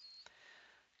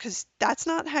 Because that's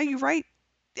not how you write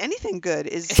anything good,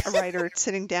 is a writer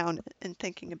sitting down and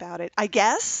thinking about it. I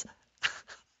guess.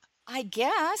 I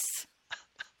guess.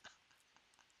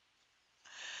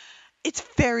 It's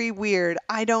very weird.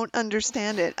 I don't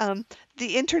understand it.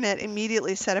 The internet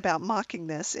immediately set about mocking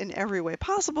this in every way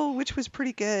possible, which was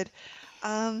pretty good.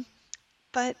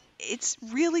 But it's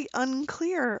really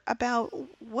unclear about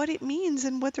what it means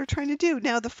and what they're trying to do.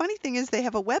 Now, the funny thing is they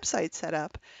have a website set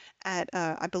up at,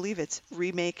 I believe it's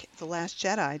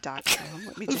remakeTheLastJedi.com.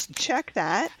 Let me just check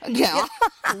that. Yeah.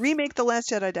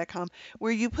 remakeTheLastJedi.com,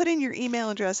 where you put in your email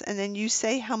address and then you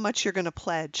say how much you're going to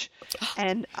pledge.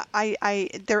 And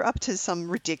they're up to some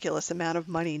ridiculous amount of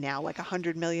money now, like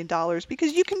 $100 million,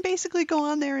 because you can basically go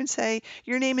on there and say,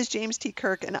 your name is James T.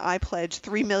 Kirk and I pledge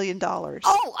 $3 million.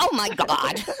 Oh my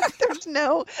God. There's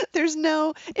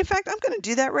no, in fact, I'm going to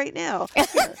do that right now. Here.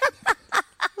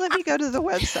 Let me go to the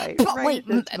website But right wait,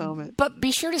 at this moment. but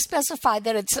be sure to specify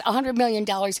that it's $100 million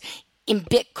in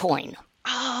Bitcoin.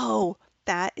 Oh,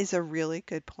 that is a really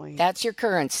good point. That's your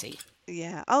currency.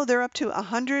 Yeah. Oh, they're up to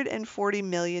 $140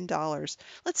 million.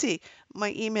 Let's see.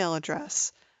 My email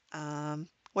address.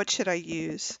 What should I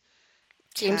use?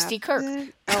 James T. Kirk. Oh,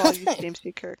 I'll use James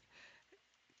T. Kirk.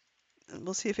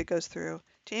 We'll see if it goes through.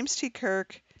 James T.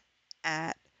 Kirk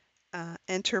at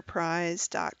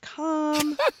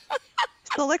enterprise.com.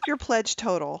 Select your pledge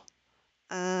total.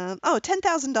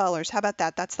 $10,000. How about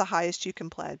that? That's the highest you can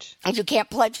pledge. And you can't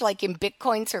pledge like in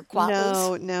Bitcoins or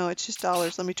quattles? No, it's just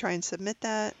dollars. Let me try and submit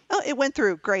that. Oh, it went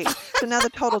through. Great. So now the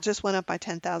total just went up by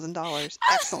 $10,000.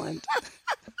 Excellent.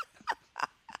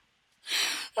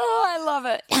 Oh, I love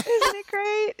it. Isn't it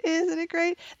great? Isn't it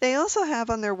great? They also have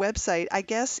on their website, I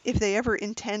guess if they ever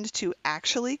intend to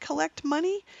actually collect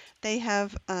money, they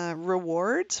have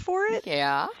rewards for it.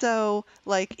 Yeah. So,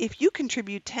 like, if you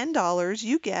contribute $10,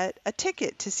 you get a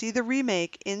ticket to see the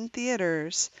remake in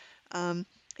theaters.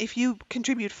 If you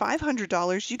contribute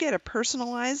 $500, you get a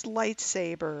personalized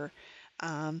lightsaber.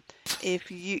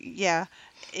 If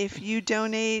you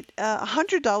donate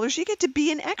 $100, you get to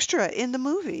be an extra in the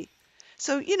movie.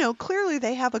 So, clearly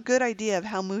they have a good idea of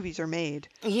how movies are made.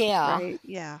 Yeah. Right?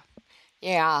 Yeah.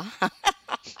 Yeah.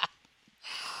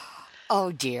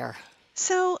 Oh, dear.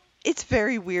 So it's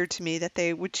very weird to me that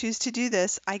they would choose to do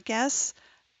this. I guess,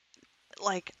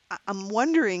 like, I'm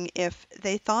wondering if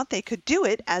they thought they could do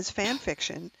it as fan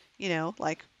fiction.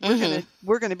 Like,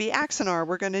 we're gonna be Axanar,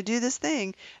 we're gonna do this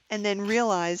thing, and then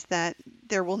realize that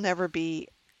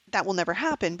that will never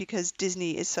happen because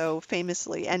Disney is so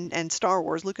famously, and Star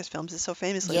Wars, Lucasfilms is so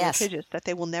famously litigious that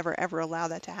they will never ever allow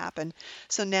that to happen.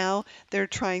 So now they're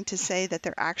trying to say that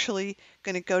they're actually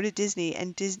going to go to Disney,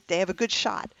 and they have a good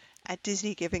shot at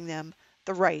Disney giving them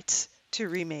the rights to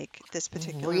remake this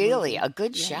particular Really? movie. A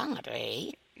good shot,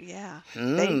 eh? Yeah.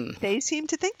 They seem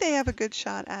to think they have a good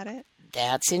shot at it.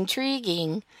 That's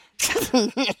intriguing.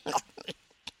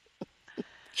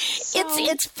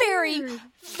 It's very,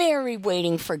 very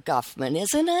waiting for Guffman,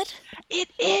 isn't it? It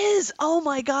is. Oh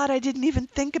my God, I didn't even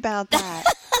think about that.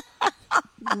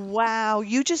 Wow,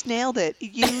 you just nailed it.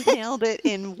 You nailed it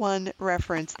in one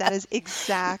reference. That is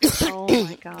exact. Oh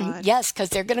my God. Yes, because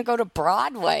they're going to go to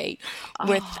Broadway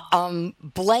with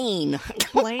Blaine.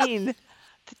 Blaine.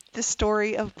 The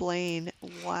story of Blaine.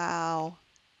 Wow.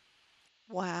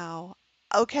 Wow.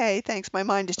 Okay, thanks. My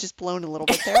mind is just blown a little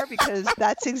bit there because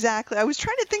that's exactly. I was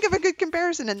trying to think of a good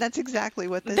comparison, and that's exactly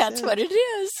what this is. That's what it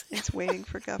is. It's Waiting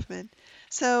for Guffman.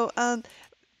 So,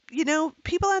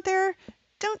 people out there,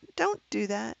 don't do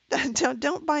that.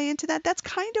 Don't buy into that. That's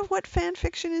kind of what fan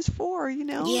fiction is for,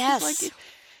 Yes. Like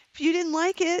if you didn't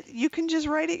like it, you can just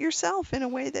write it yourself in a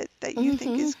way that you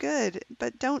think is good.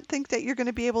 But don't think that you're going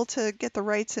to be able to get the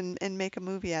rights and make a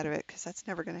movie out of it, because that's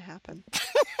never going to happen.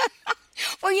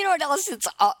 Well, you know what else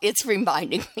it's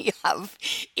reminding me of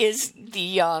is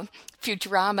the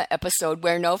Futurama episode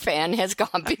where no fan has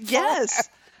gone before. Yes.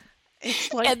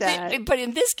 It's like that. But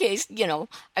in this case, in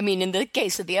the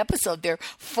case of the episode, they're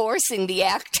forcing the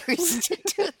actors to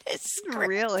do this script.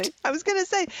 Really? I was going to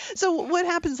say, so what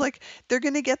happens, they're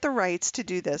going to get the rights to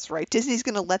do this, right? Disney's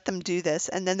going to let them do this,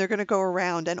 and then they're going to go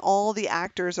around, and all the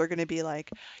actors are going to be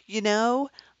like,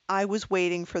 I was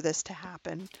waiting for this to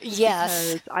happen.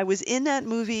 Yes. Because I was in that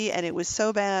movie and it was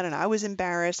so bad and I was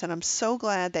embarrassed, and I'm so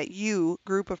glad that you,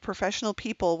 group of professional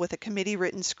people with a committee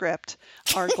written script,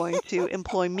 are going to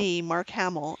employ me, Mark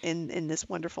Hamill, in this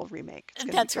wonderful remake.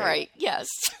 That's right. Yes.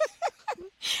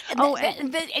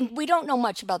 And we don't know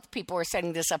much about the people who are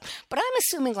setting this up, but I'm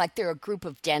assuming they're a group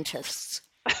of dentists.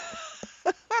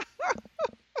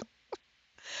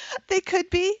 They could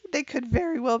be. They could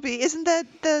very well be. Isn't that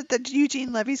the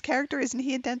Eugene Levy's character? Isn't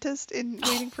he a dentist in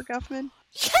Waiting for Guffman?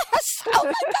 Yes! Oh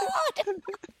my God!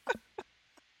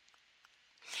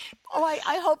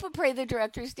 I hope and pray the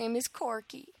director's name is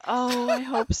Corky. Oh, I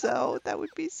hope so. That would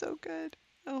be so good.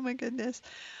 Oh my goodness.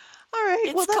 All right.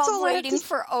 It's well, that's called all Waiting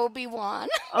for Obi-Wan.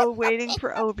 Oh, Waiting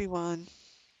for Obi-Wan.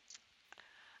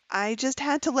 I just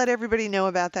had to let everybody know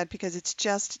about that because it's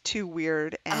just too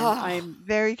weird, and I'm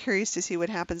very curious to see what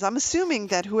happens. I'm assuming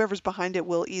that whoever's behind it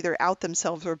will either out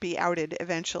themselves or be outed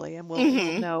eventually, and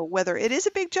we'll know whether it is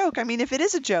a big joke. I mean, if it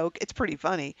is a joke, it's pretty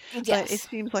funny. Yes. But it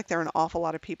seems like there are an awful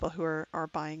lot of people who are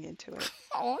buying into it.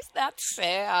 Oh, that's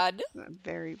sad.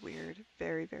 Very weird.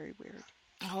 Very, very weird.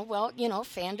 Oh, well,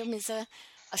 fandom is a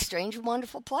strange and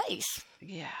wonderful place.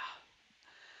 Yeah.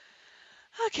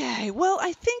 Okay, well,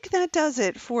 I think that does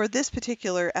it for this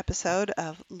particular episode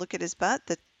of Look at His Butt,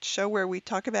 the show where we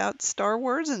talk about Star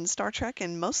Wars and Star Trek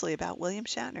and mostly about William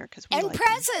Shatner. And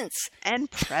presents. And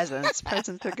presents.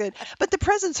 Presents are good. But the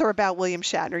presents are about William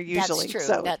Shatner usually. That's true.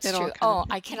 So That's true.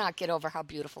 I cannot get over how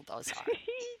beautiful those are.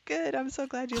 Good. I'm so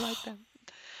glad you like them.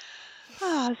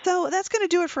 So that's going to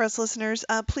do it for us, listeners.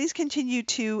 Please continue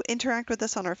to interact with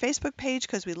us on our Facebook page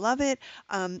because we love it.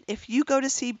 If you go to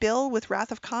see Bill with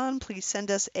Wrath of Khan, please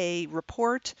send us a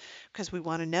report because we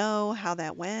want to know how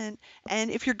that went.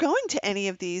 And if you're going to any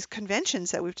of these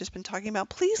conventions that we've just been talking about,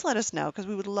 please let us know because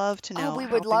we would love to know. Oh, we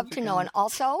would love to know. And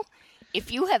also,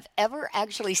 if you have ever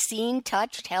actually seen,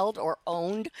 touched, held, or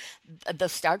owned the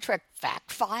Star Trek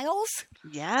fact files,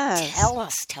 yes, tell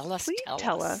us. Please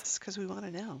tell us because we want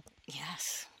to know.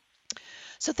 Yes.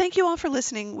 So thank you all for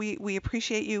listening. We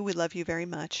appreciate you. We love you very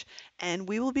much. And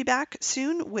we will be back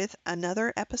soon with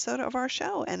another episode of our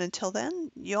show. And until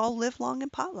then, you all live long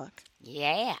and potluck.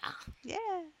 Yeah. Yeah.